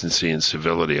decency and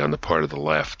civility on the part of the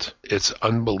left. It's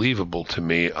unbelievable to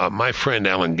me. My friend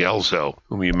Alan Gelzo,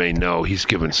 whom you may know, he's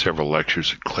given several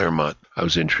lectures at Claremont. I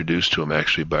was introduced to him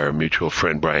actually by our mutual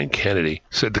friend Brian Kennedy.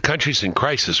 Said the country's in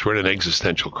crisis. We're in an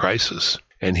existential crisis.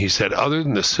 And he said, other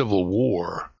than the Civil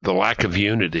War, the lack of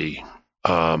unity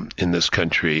in this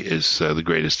country is the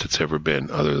greatest it's ever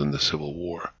been, other than the Civil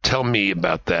War. Tell me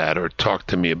about that, or talk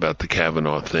to me about the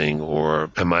Kavanaugh thing, or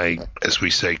am I, as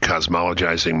we say,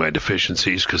 cosmologizing my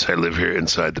deficiencies because I live here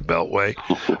inside the Beltway?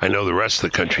 I know the rest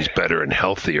of the country's better and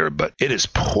healthier, but it is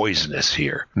poisonous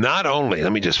here. Not only,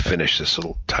 let me just finish this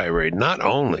little tirade, not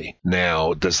only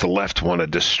now does the left want to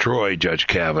destroy Judge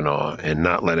Kavanaugh and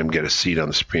not let him get a seat on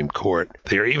the Supreme Court,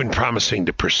 they are even promising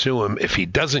to pursue him if he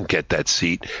doesn't get that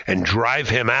seat and drive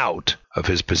him out of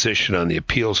his position on the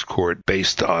appeals court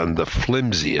based on the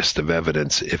flimsiest of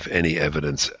evidence, if any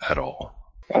evidence at all.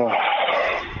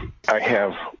 I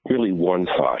have really one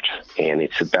thought, and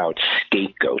it's about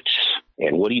scapegoats.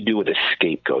 And what do you do with a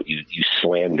scapegoat? You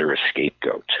slander a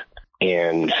scapegoat.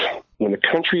 And when the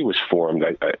country was formed,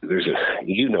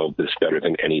 you know this better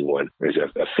than anyone, there's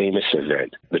a famous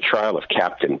event, the trial of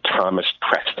Captain Thomas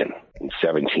Preston in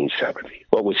 1770.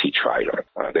 What was he tried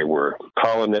on? There were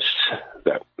colonists,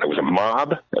 there was a mob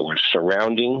that was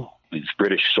surrounding these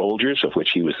British soldiers, of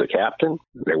which he was the captain.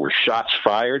 There were shots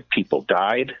fired, people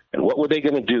died. And what were they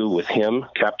going to do with him,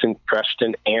 Captain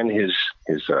Preston, and his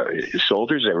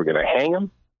soldiers? They were going to hang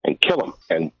him and kill him.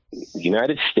 And the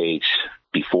United States,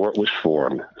 before it was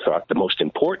formed, thought the most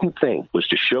important thing was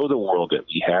to show the world that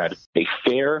we had a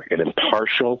fair and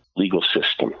impartial legal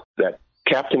system, that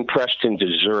Captain Preston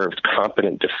deserved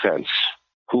competent defense.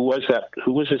 Who was that?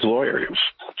 Who was his lawyer? It was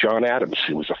John Adams,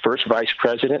 who was the first vice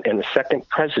president and the second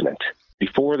president.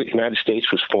 Before the United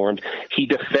States was formed, he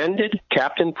defended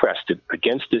Captain Preston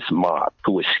against this mob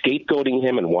who was scapegoating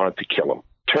him and wanted to kill him.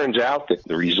 Turns out that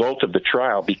the result of the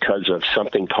trial, because of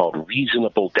something called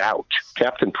reasonable doubt,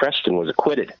 Captain Preston was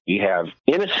acquitted. We have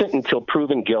innocent until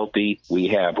proven guilty. We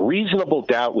have reasonable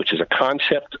doubt, which is a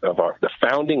concept of the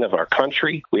founding of our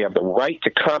country. We have the right to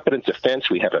competent defense.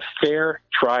 We have a fair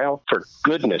trial. For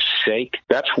goodness sake,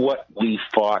 that's what we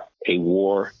fought a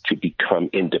war to become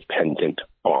independent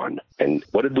on. And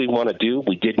what did we want to do?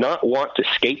 We did not want to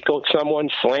scapegoat someone,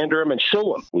 slander him, and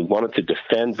sue him. We wanted to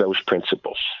defend those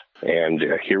principles. And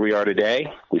here we are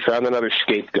today. We found another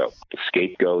scapegoat. The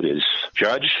scapegoat is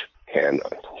Judge, and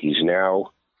he's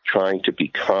now trying to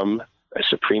become a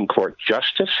Supreme Court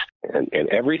justice and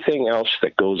everything else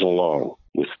that goes along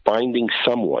with finding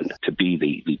someone to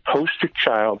be the poster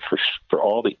child for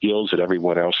all the ills that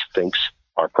everyone else thinks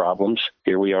are problems.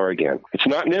 Here we are again. It's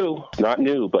not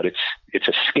new, but it's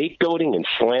a scapegoating and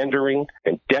slandering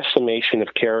and decimation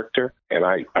of character.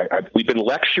 And we've been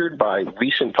lectured by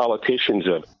recent politicians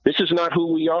of, this is not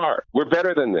who we are. We're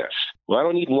better than this. Well, I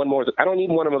don't need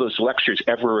one of those lectures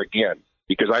ever again,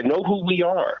 because I know who we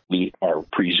are. We are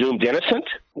presumed innocent.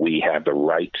 We have the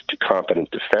right to competent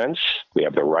defense. We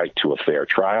have the right to a fair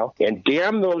trial. And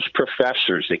damn those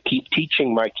professors that keep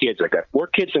teaching my kids. I got 4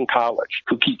 kids in college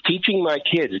who keep teaching my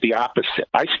kids the opposite.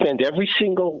 I spend every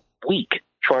single week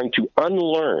trying to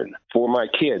unlearn for my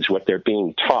kids what they're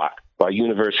being taught by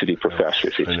university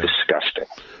professors. It's disgusting.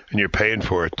 And you're paying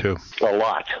for it, too. A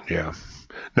lot. Yeah.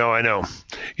 No, I know.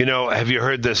 Have you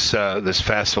heard this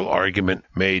facile argument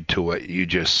made to what you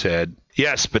just said?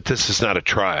 Yes, but this is not a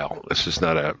trial. This is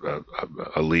not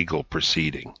a legal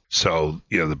proceeding. So,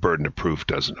 the burden of proof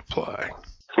doesn't apply.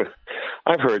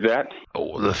 I've heard that.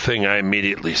 The thing I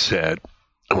immediately said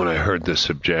when I heard this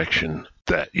objection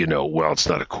that, it's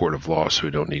not a court of law, so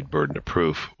we don't need burden of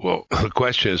proof. Well, the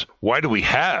question is, why do we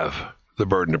have the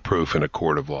burden of proof in a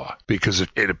court of law? Because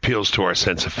it appeals to our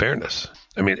sense of fairness.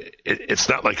 I mean, it's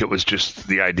not like it was just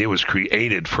the idea was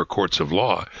created for courts of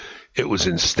law. It was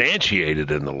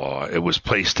instantiated in the law. It was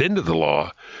placed into the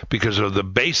law because of the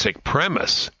basic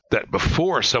premise that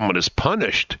before someone is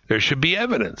punished, there should be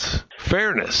evidence,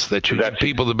 fairness, that you give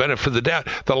people the benefit of the doubt.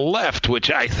 The left, which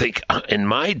I think in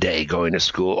my day going to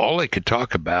school, all they could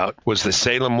talk about was the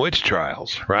Salem witch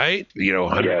trials, right?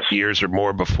 100 years or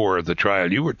more before the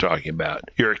trial you were talking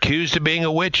about. You're accused of being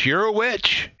a witch, you're a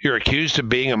witch. You're accused of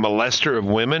being a molester of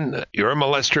women, you're a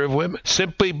molester of women,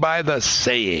 simply by the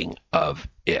saying of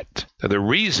it. Now, the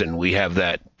reason we have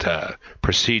that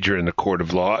procedure in the court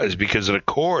of law is because it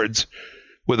accords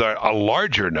with a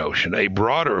larger notion, a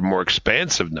broader, more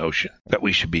expansive notion that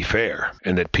we should be fair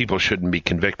and that people shouldn't be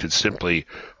convicted simply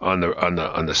on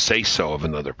the say-so of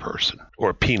another person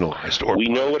or penalized or we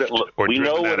know what it looks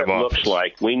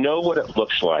like. We know what it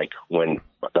looks like when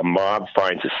the mob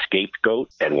finds a scapegoat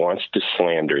and wants to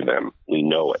slander them. We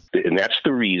know it. And that's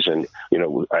the reason,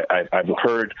 I've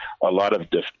heard a lot of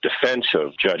defense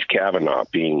of Judge Kavanaugh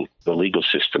being the legal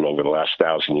system over the last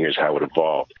 1,000 years, how it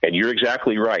evolved. And you're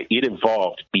exactly right. It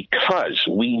evolved because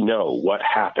we know what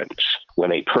happens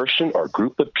when a person or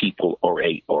group of people or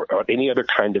any other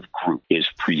kind of group is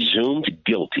presumed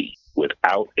guilty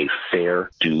without a fair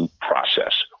due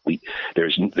process. If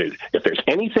there's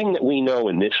anything that we know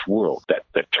in this world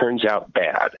that turns out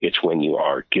bad, it's when you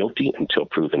are guilty until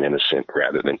proven innocent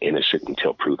rather than innocent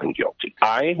until proven guilty.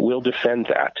 I will defend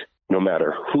that no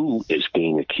matter who is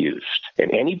being accused.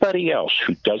 And anybody else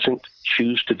who doesn't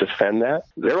choose to defend that,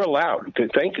 they're allowed.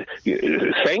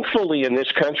 Thankfully, in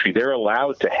this country, they're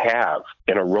allowed to have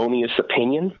an erroneous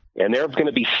opinion, and they're going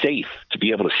to be safe to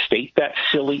be able to state that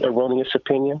silly, erroneous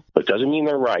opinion. But it doesn't mean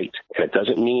they're right, and it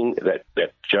doesn't mean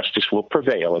that justice will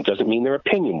prevail, and it doesn't mean their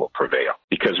opinion will prevail.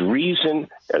 Because reason,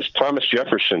 as Thomas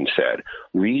Jefferson said,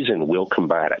 reason will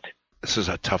combat it. This is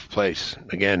a tough place.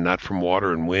 Again, not from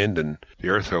water and wind and the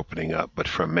earth opening up, but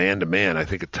from man to man. I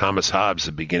think of Thomas Hobbes,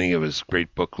 the beginning of his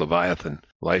great book, Leviathan.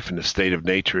 Life in the state of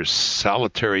nature is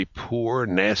solitary, poor,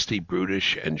 nasty,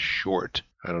 brutish, and short.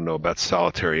 I don't know about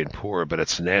solitary and poor, but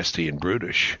it's nasty and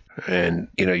brutish. And,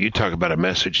 you talk about a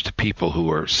message to people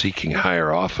who are seeking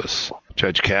higher office.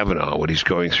 Judge Kavanaugh, what he's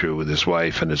going through with his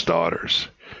wife and his daughters.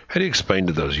 How do you explain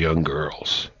to those young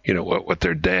girls, what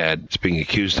their dad is being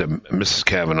accused of? Mrs.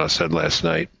 Kavanaugh said last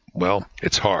night, well,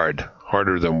 it's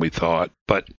harder than we thought,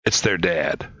 but it's their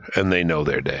dad, and they know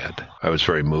their dad. I was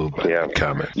very moved by that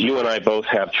comment. You and I both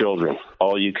have children.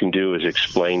 All you can do is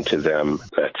explain to them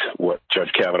that what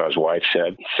Judge Kavanaugh's wife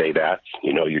said, say that,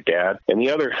 your dad. And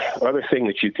the other thing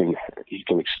that you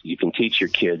can teach your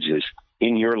kids is,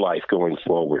 in your life going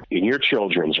forward, in your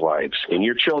children's lives, in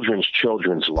your children's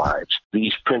children's lives,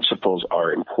 these principles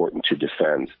are important to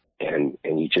defend. And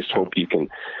you just hope you can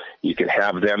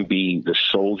have them be the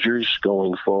soldiers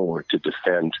going forward to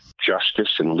defend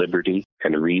justice and liberty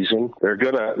and reason. They're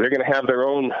gonna have their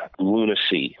own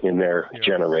lunacy in their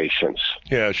generations.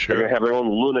 Yeah, sure. They're gonna have their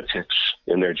own lunatics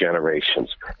in their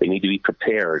generations. They need to be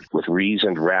prepared with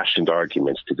reasoned, rationed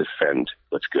arguments to defend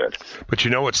what's good. But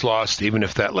what's lost, even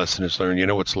if that lesson is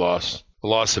learned, what's lost? The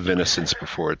loss of innocence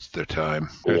before it's their time.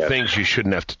 There are things you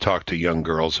shouldn't have to talk to young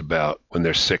girls about when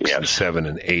they're 6 and 7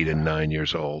 and 8 and 9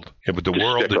 years old. Yeah, but the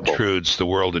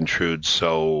world intrudes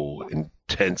so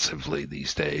intensively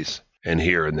these days. And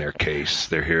here in their case,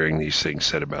 they're hearing these things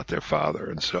said about their father.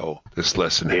 And so this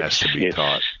lesson has to be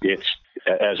taught.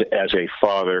 As a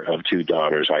father of 2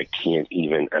 daughters, I can't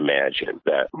even imagine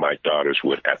that my daughters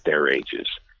would, at their ages,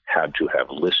 have to have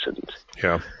listened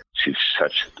to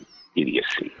such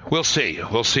idiocy. We'll see.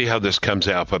 We'll see how this comes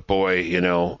out. But boy,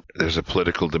 there's a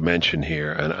political dimension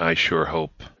here, and I sure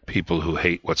hope people who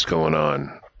hate what's going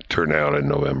on turn out in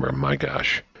November. My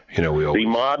gosh. The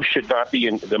mob should not be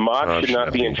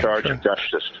in charge of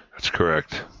justice. That's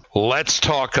correct. Let's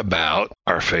talk about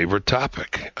our favorite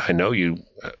topic. I know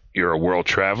you're a world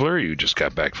traveler. You just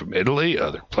got back from Italy,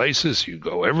 other places. You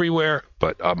go everywhere.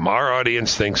 But our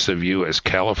audience thinks of you as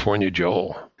California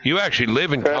Joel. You actually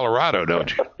live in Colorado,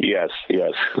 don't you? Yes.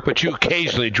 But you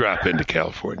occasionally drop into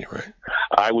California, right?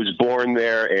 I was born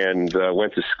there and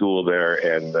went to school there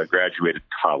and graduated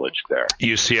college there.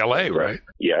 UCLA, right?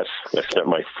 Yes. I spent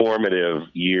my formative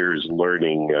years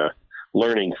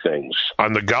learning things.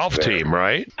 On the golf team,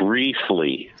 right?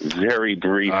 Briefly, very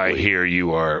briefly. I hear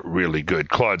you are really good.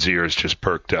 Claude's ears just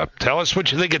perked up. Tell us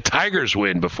what you think of Tiger's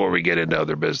win before we get into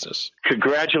other business.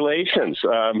 Congratulations.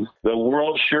 The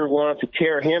world sure wanted to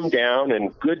tear him down,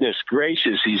 and goodness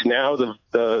gracious, he's now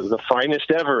the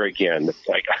finest ever again. It's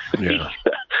like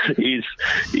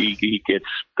he gets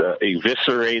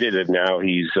eviscerated, and now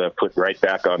he's put right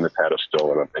back on the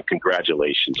pedestal. And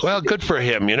congratulations. Well, good for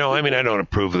him. I don't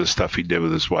approve of the stuff he did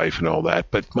with his wife and all that,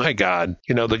 but my God,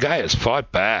 the guy has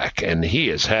fought back, and he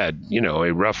has had,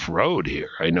 a rough road here.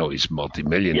 I know he's a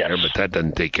multimillionaire, but that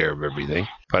doesn't take care of everything.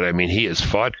 But I mean, he has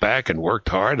fought back and worked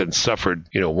hard and suffered,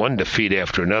 one defeat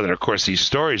after another. And of course, these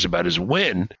stories about his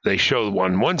win, they show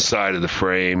on one side of the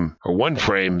frame, or one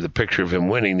frame, the picture of him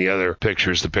winning. The other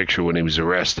picture is the picture when he was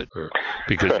arrested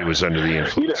because he was under the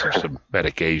influence of some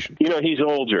medication. He's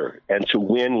older, and to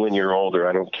win when you're older,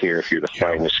 I don't care if you're the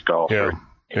finest golfer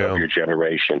of your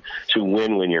generation, to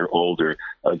win when you're older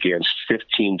against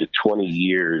 15 to 20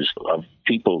 years of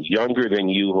people younger than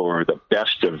you who are the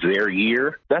best of their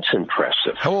year, that's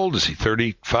impressive. How old is he?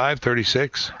 35,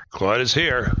 36? Claude is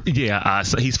here. Yeah,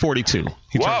 so he's 42.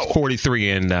 He turns 43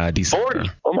 in December. 40?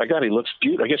 Oh, my God, he looks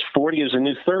beautiful. I guess 40 is a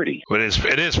new 30.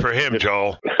 It is for him,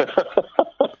 Joel.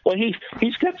 Well,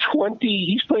 he's got 20.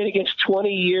 He's played against 20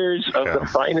 years of the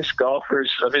finest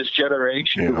golfers of his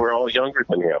generation who were all younger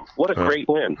than him. What a great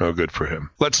win! Oh, good for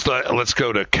him. Let's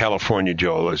go to California,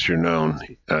 Joel, as you're known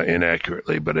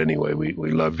inaccurately, but anyway,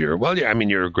 we love your. Well, yeah, I mean,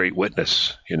 you're a great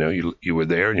witness. You were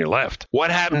there and you left.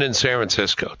 What happened in San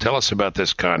Francisco? Tell us about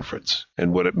this conference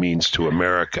and what it means to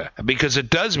America, because it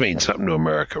does mean something to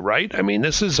America, right? I mean,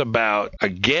 this is about,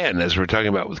 again, as we're talking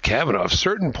about with Kavanaugh, if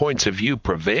certain points of view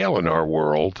prevail in our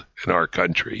world, in our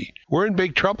country, we're in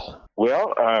big trouble.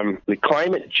 Well, the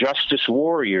climate justice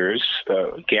warriors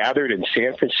gathered in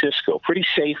San Francisco, pretty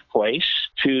safe place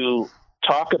to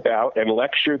talk about and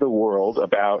lecture the world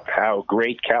about how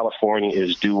great California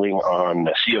is doing on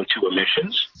CO2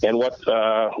 emissions and what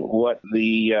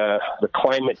the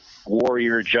climate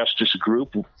warrior justice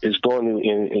group is going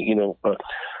to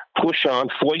push on,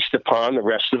 foist upon the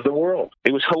rest of the world.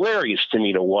 It was hilarious to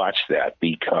me to watch that,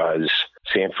 because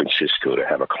San Francisco to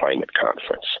have a climate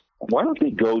conference. Why don't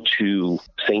they go to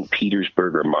St.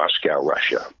 Petersburg or Moscow,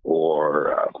 Russia,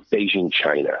 or Beijing,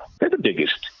 China? They're the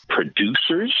biggest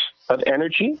producers of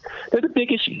energy. They're the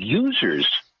biggest users,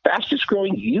 fastest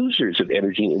growing users of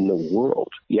energy in the world.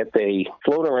 Yet they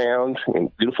float around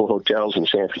in beautiful hotels in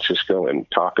San Francisco and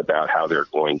talk about how they're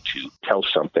going to tell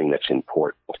something that's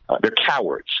important. They're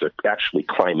cowards. They're actually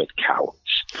climate cowards,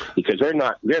 because they're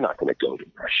not going to go to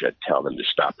Russia and tell them to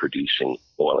stop producing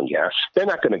oil and gas. They're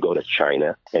not going to go to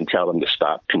China and tell them to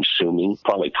stop consuming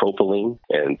polypropylene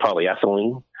and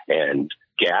polyethylene and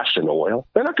gas and oil.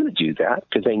 They're not going to do that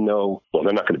because they know,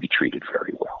 they're not going to be treated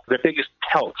very well. Their biggest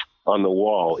pelt on the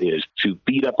wall is to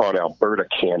beat up on Alberta,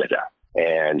 Canada,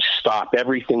 and stop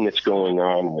everything that's going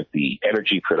on with the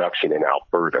energy production in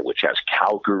Alberta, which has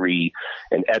Calgary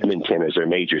and Edmonton as their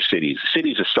major cities.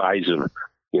 Cities the size of,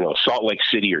 Salt Lake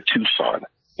City or Tucson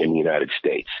in the United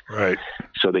States. Right.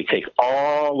 So they take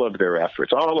all of their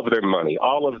efforts, all of their money,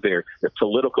 all of their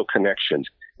political connections,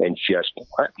 and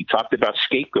you talked about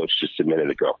scapegoats just a minute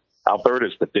ago.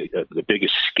 Alberta's the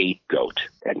biggest scapegoat.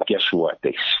 And guess what?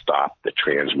 They stopped the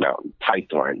Trans Mountain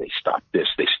Pipeline. They stopped this.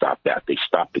 They stopped that. They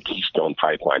stopped the Keystone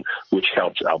Pipeline, which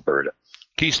helps Alberta.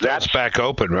 Keystone's back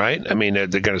open, right? I mean, they're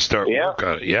going to start work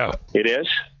on it. Yeah, it is.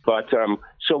 But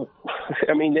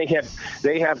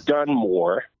they have done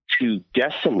more to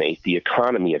decimate the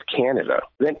economy of Canada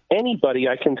than anybody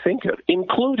I can think of,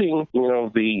 including,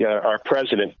 our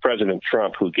President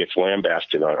Trump, who gets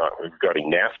lambasted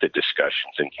regarding NAFTA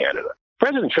discussions in Canada.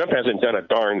 President Trump hasn't done a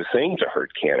darn thing to hurt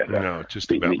Canada. No,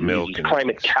 just about milk. The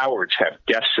climate cowards have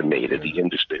decimated the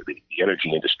industry, the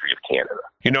energy industry of Canada.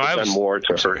 I was done more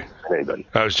to hurt anybody.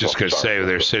 I was just going to say,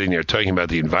 they're sitting there talking about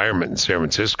the environment in San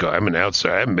Francisco. I'm an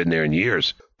outsider. I haven't been there in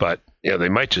years, but they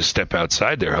might just step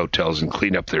outside their hotels and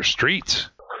clean up their streets.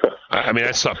 I mean,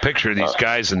 I saw a picture of these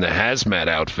guys in the hazmat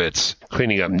outfits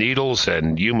cleaning up needles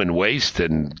and human waste,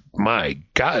 and my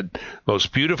God,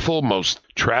 most beautiful, most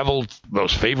traveled,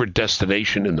 most favorite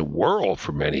destination in the world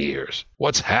for many years.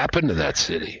 What's happened to that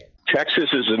city? Texas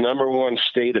is the number one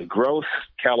state of growth.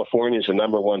 California is the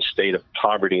number one state of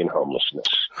poverty and homelessness.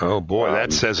 Oh, boy,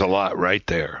 that says a lot right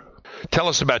there. Tell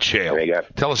us about shale.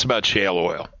 Tell us about shale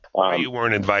oil. Why you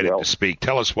weren't invited to speak.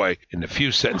 Tell us why, in a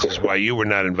few sentences, why you were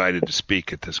not invited to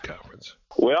speak at this conference.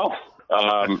 Well,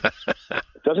 it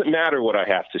doesn't matter what I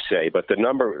have to say, but the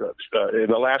number in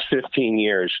the last 15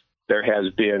 years, there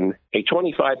has been a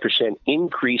 25%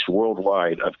 increase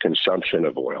worldwide of consumption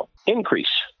of oil.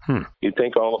 Increase. You'd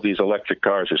think all of these electric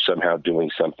cars are somehow doing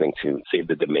something to save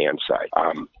the demand side.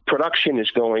 Production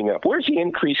is going up. Where's the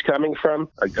increase coming from?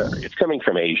 It's coming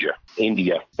from Asia,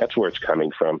 India. That's where it's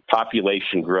coming from.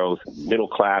 Population growth, middle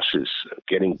class is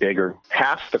getting bigger.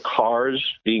 Half the cars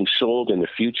being sold in the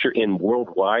future in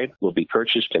worldwide will be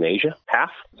purchased in Asia.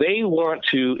 Half. They want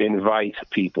to invite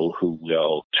people who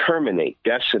will terminate,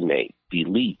 decimate,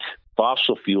 delete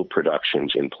fossil fuel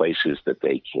productions in places that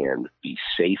they can be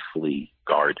safely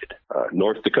guarded.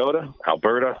 North Dakota,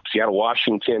 Alberta, Seattle,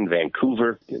 Washington,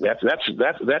 Vancouver.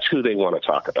 That's who they want to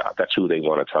talk about. That's who they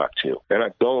want to talk to. They're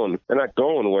not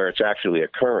going where it's actually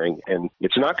occurring, and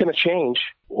it's not going to change.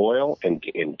 Oil and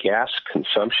gas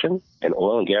consumption and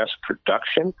oil and gas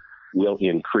production will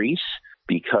increase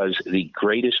because the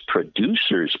greatest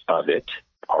producers of it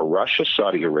are Russia,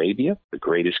 Saudi Arabia. The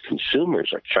greatest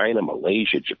consumers are China,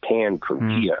 Malaysia, Japan,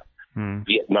 Korea,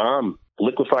 Vietnam.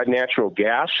 Liquefied natural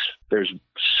gas. There's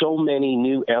so many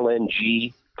new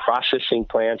LNG processing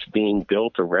plants being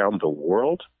built around the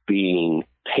world, being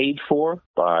paid for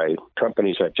by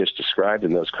companies I've just described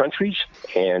in those countries.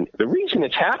 And the reason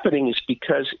it's happening is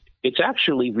because it's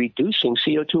actually reducing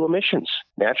CO2 emissions.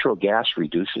 Natural gas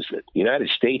reduces it. The United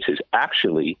States has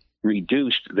actually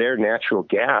reduced their natural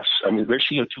gas, their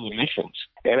CO2 emissions.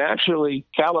 And actually,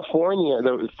 California,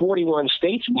 the 41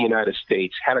 states in the United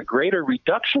States, had a greater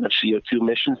reduction of CO2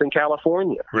 emissions than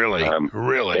California. Really?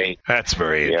 Really? That's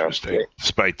very interesting,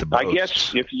 despite the boasts. I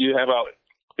guess if you have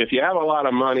a lot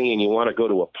of money and you want to go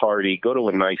to a party, go to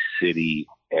a nice city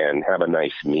and have a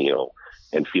nice meal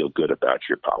and feel good about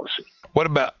your policy.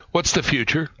 What's the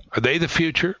future? Are they the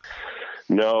future?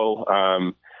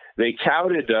 No. They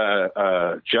touted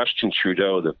Justin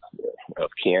Trudeau of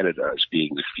Canada as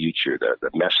being the future,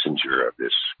 the messenger of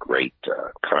this great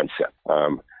concept,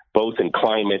 both in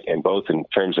climate and both in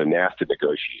terms of NAFTA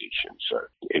negotiations.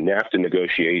 In NAFTA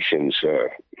negotiations,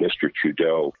 Mr.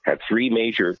 Trudeau had three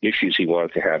major issues he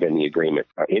wanted to have in the agreement: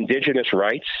 indigenous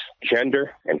rights,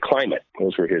 gender, and climate.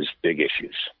 Those were his big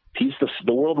issues. He's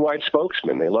the worldwide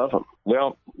spokesman. They love him.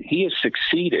 Well, he has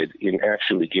succeeded in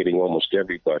actually getting almost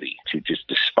everybody to just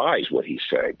despise what he's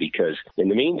saying, because in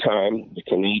the meantime, the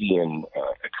Canadian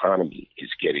economy is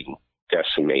getting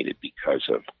decimated because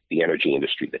of the energy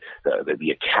industry,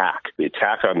 the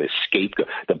attack on this scapegoat.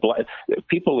 The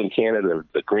people in Canada,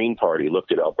 the Green Party,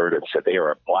 looked at Alberta and said they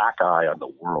are a black eye on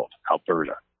the world,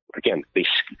 Alberta. Again,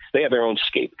 they have their own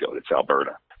scapegoat. It's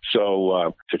Alberta.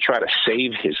 So to try to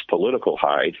save his political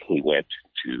hide, he went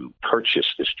to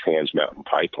purchase this Trans Mountain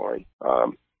pipeline.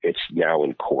 It's now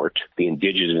in court. The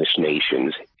indigenous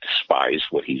nations despise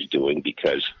what he's doing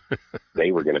because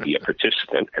they were going to be a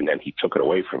participant, and then he took it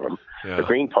away from them. Yeah. The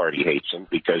Green Party hates him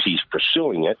because he's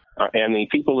pursuing it, and the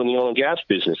people in the oil and gas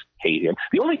business hate him.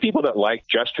 The only people that like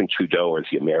Justin Trudeau is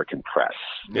the American press.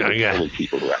 They're the only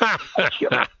people who like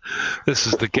him. This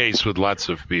is the case with lots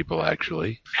of people,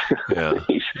 actually.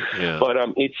 Yeah.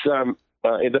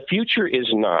 But the future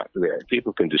is not there.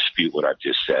 People can dispute what I've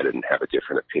just said and have a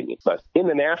different opinion. But in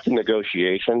the NAFTA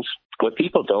negotiations, what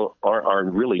people are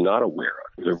really not aware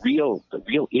of, the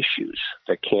real issues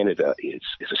that Canada is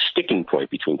a sticking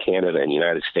point between Canada and the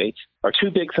United States, are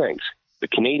two big things: the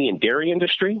Canadian dairy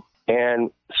industry and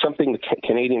something the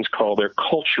Canadians call their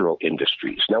cultural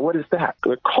industries. Now, what is that?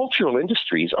 The cultural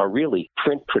industries are really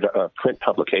print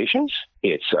publications.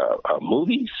 It's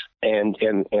movies and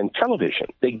television.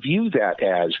 They view that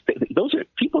as those are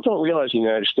people don't realize in the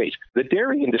United States the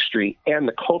dairy industry and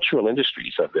the cultural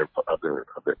industries of their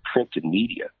printed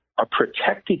media are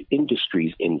protected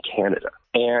industries in Canada.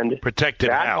 And protected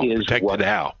how? Protected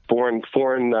how? Foreign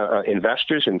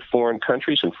investors in foreign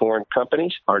countries and foreign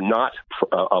companies are not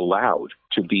allowed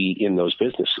to be in those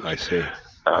businesses. I see.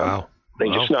 Wow.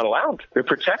 They're just not allowed. They're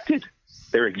protected.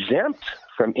 They're exempt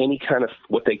from any kind of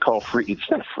what they call free. It's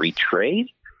not free trade.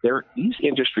 These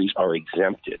industries are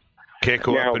exempted. Can't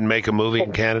go up and make a movie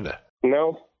in Canada.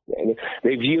 No.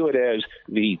 They view it as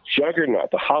the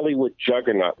juggernaut, the Hollywood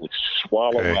juggernaut would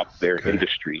swallow up their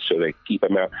industry, so they keep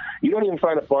them out. You don't even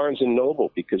find a Barnes &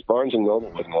 Noble because Barnes & Noble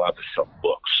wasn't allowed to sell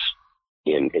books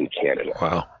in Canada.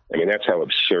 Wow. I mean, that's how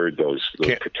absurd those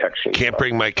protections Can't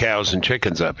bring my cows and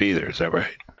chickens up either, is that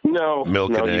right? No.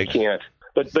 Milk and eggs? You can't.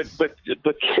 But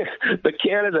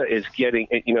Canada is getting,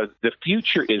 the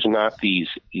future is not these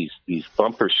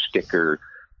bumper sticker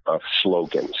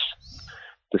slogans.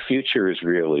 The future is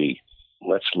really,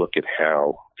 let's look at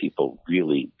how people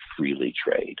really freely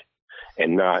trade,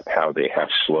 and not how they have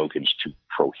slogans to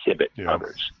prohibit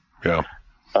others. Yeah.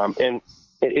 And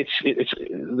it's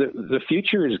the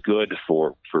future is good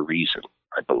for reason,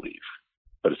 I believe,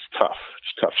 but it's tough.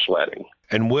 It's tough sledding.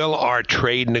 And will our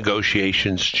trade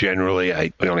negotiations generally,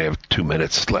 we only have 2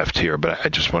 minutes left here, but I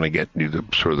just want to get you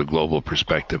the global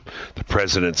perspective, the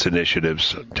president's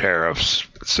initiatives, tariffs,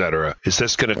 et cetera. Is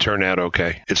this going to turn out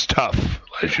okay? It's tough,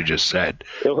 as you just said.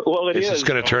 Well, it is. Is this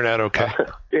going to turn out okay?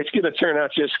 It's going to turn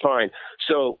out just fine.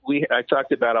 So I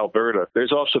talked about Alberta.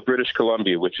 There's also British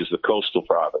Columbia, which is the coastal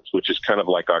province, which is kind of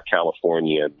like our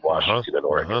California and Washington and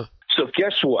Oregon. So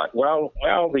guess what? While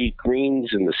the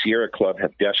Greens and the Sierra Club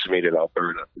have decimated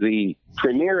Alberta, the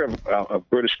premier of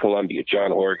British Columbia,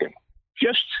 John Horgan,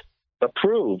 just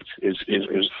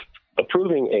is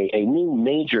approving a new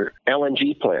major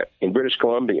LNG plant in British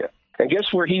Columbia. And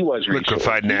guess where he was recently?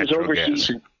 Liquefied natural gas.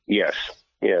 Yes,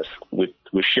 with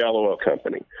Shell Oil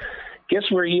Company. Guess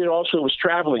where he also was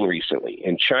traveling recently?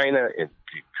 In China and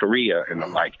Korea and the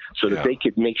like, so that they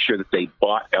could make sure that they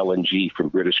bought LNG from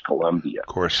British Columbia. Of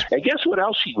course. And guess what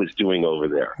else he was doing over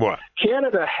there? What?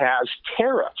 Canada has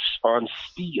tariffs on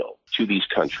steel to these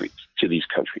countries.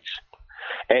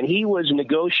 And he was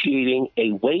negotiating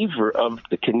a waiver of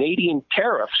the Canadian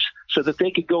tariffs so that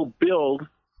they could go build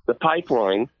the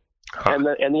pipeline and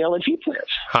the LNG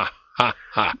plants.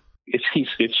 It's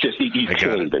just you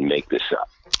can't even make this up.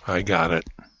 I got it.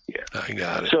 Yeah, I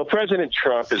got it. So President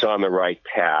Trump is on the right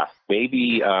path.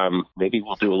 Maybe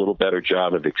we'll do a little better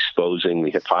job of exposing the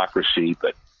hypocrisy,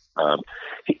 but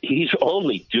he's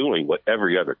only doing what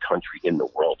every other country in the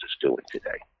world is doing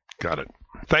today. Got it.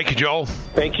 Thank you, Joel.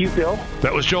 Thank you, Bill.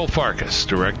 That was Joel Farkas,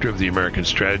 director of the American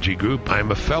Strategy Group.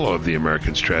 I'm a fellow of the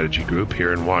American Strategy Group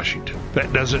here in Washington.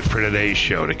 That does it for today's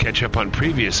show. To catch up on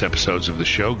previous episodes of the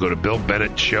show, go to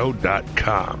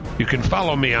BillBennettShow.com. You can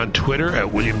follow me on Twitter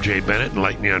at William J. Bennett and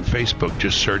like me on Facebook.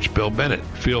 Just search Bill Bennett.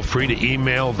 Feel free to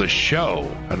email the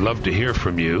show. I'd love to hear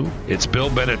from you. It's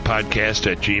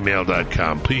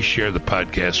BillBennettPodcast@gmail.com. Please share the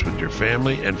podcast with your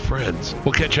family and friends.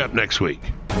 We'll catch up next week.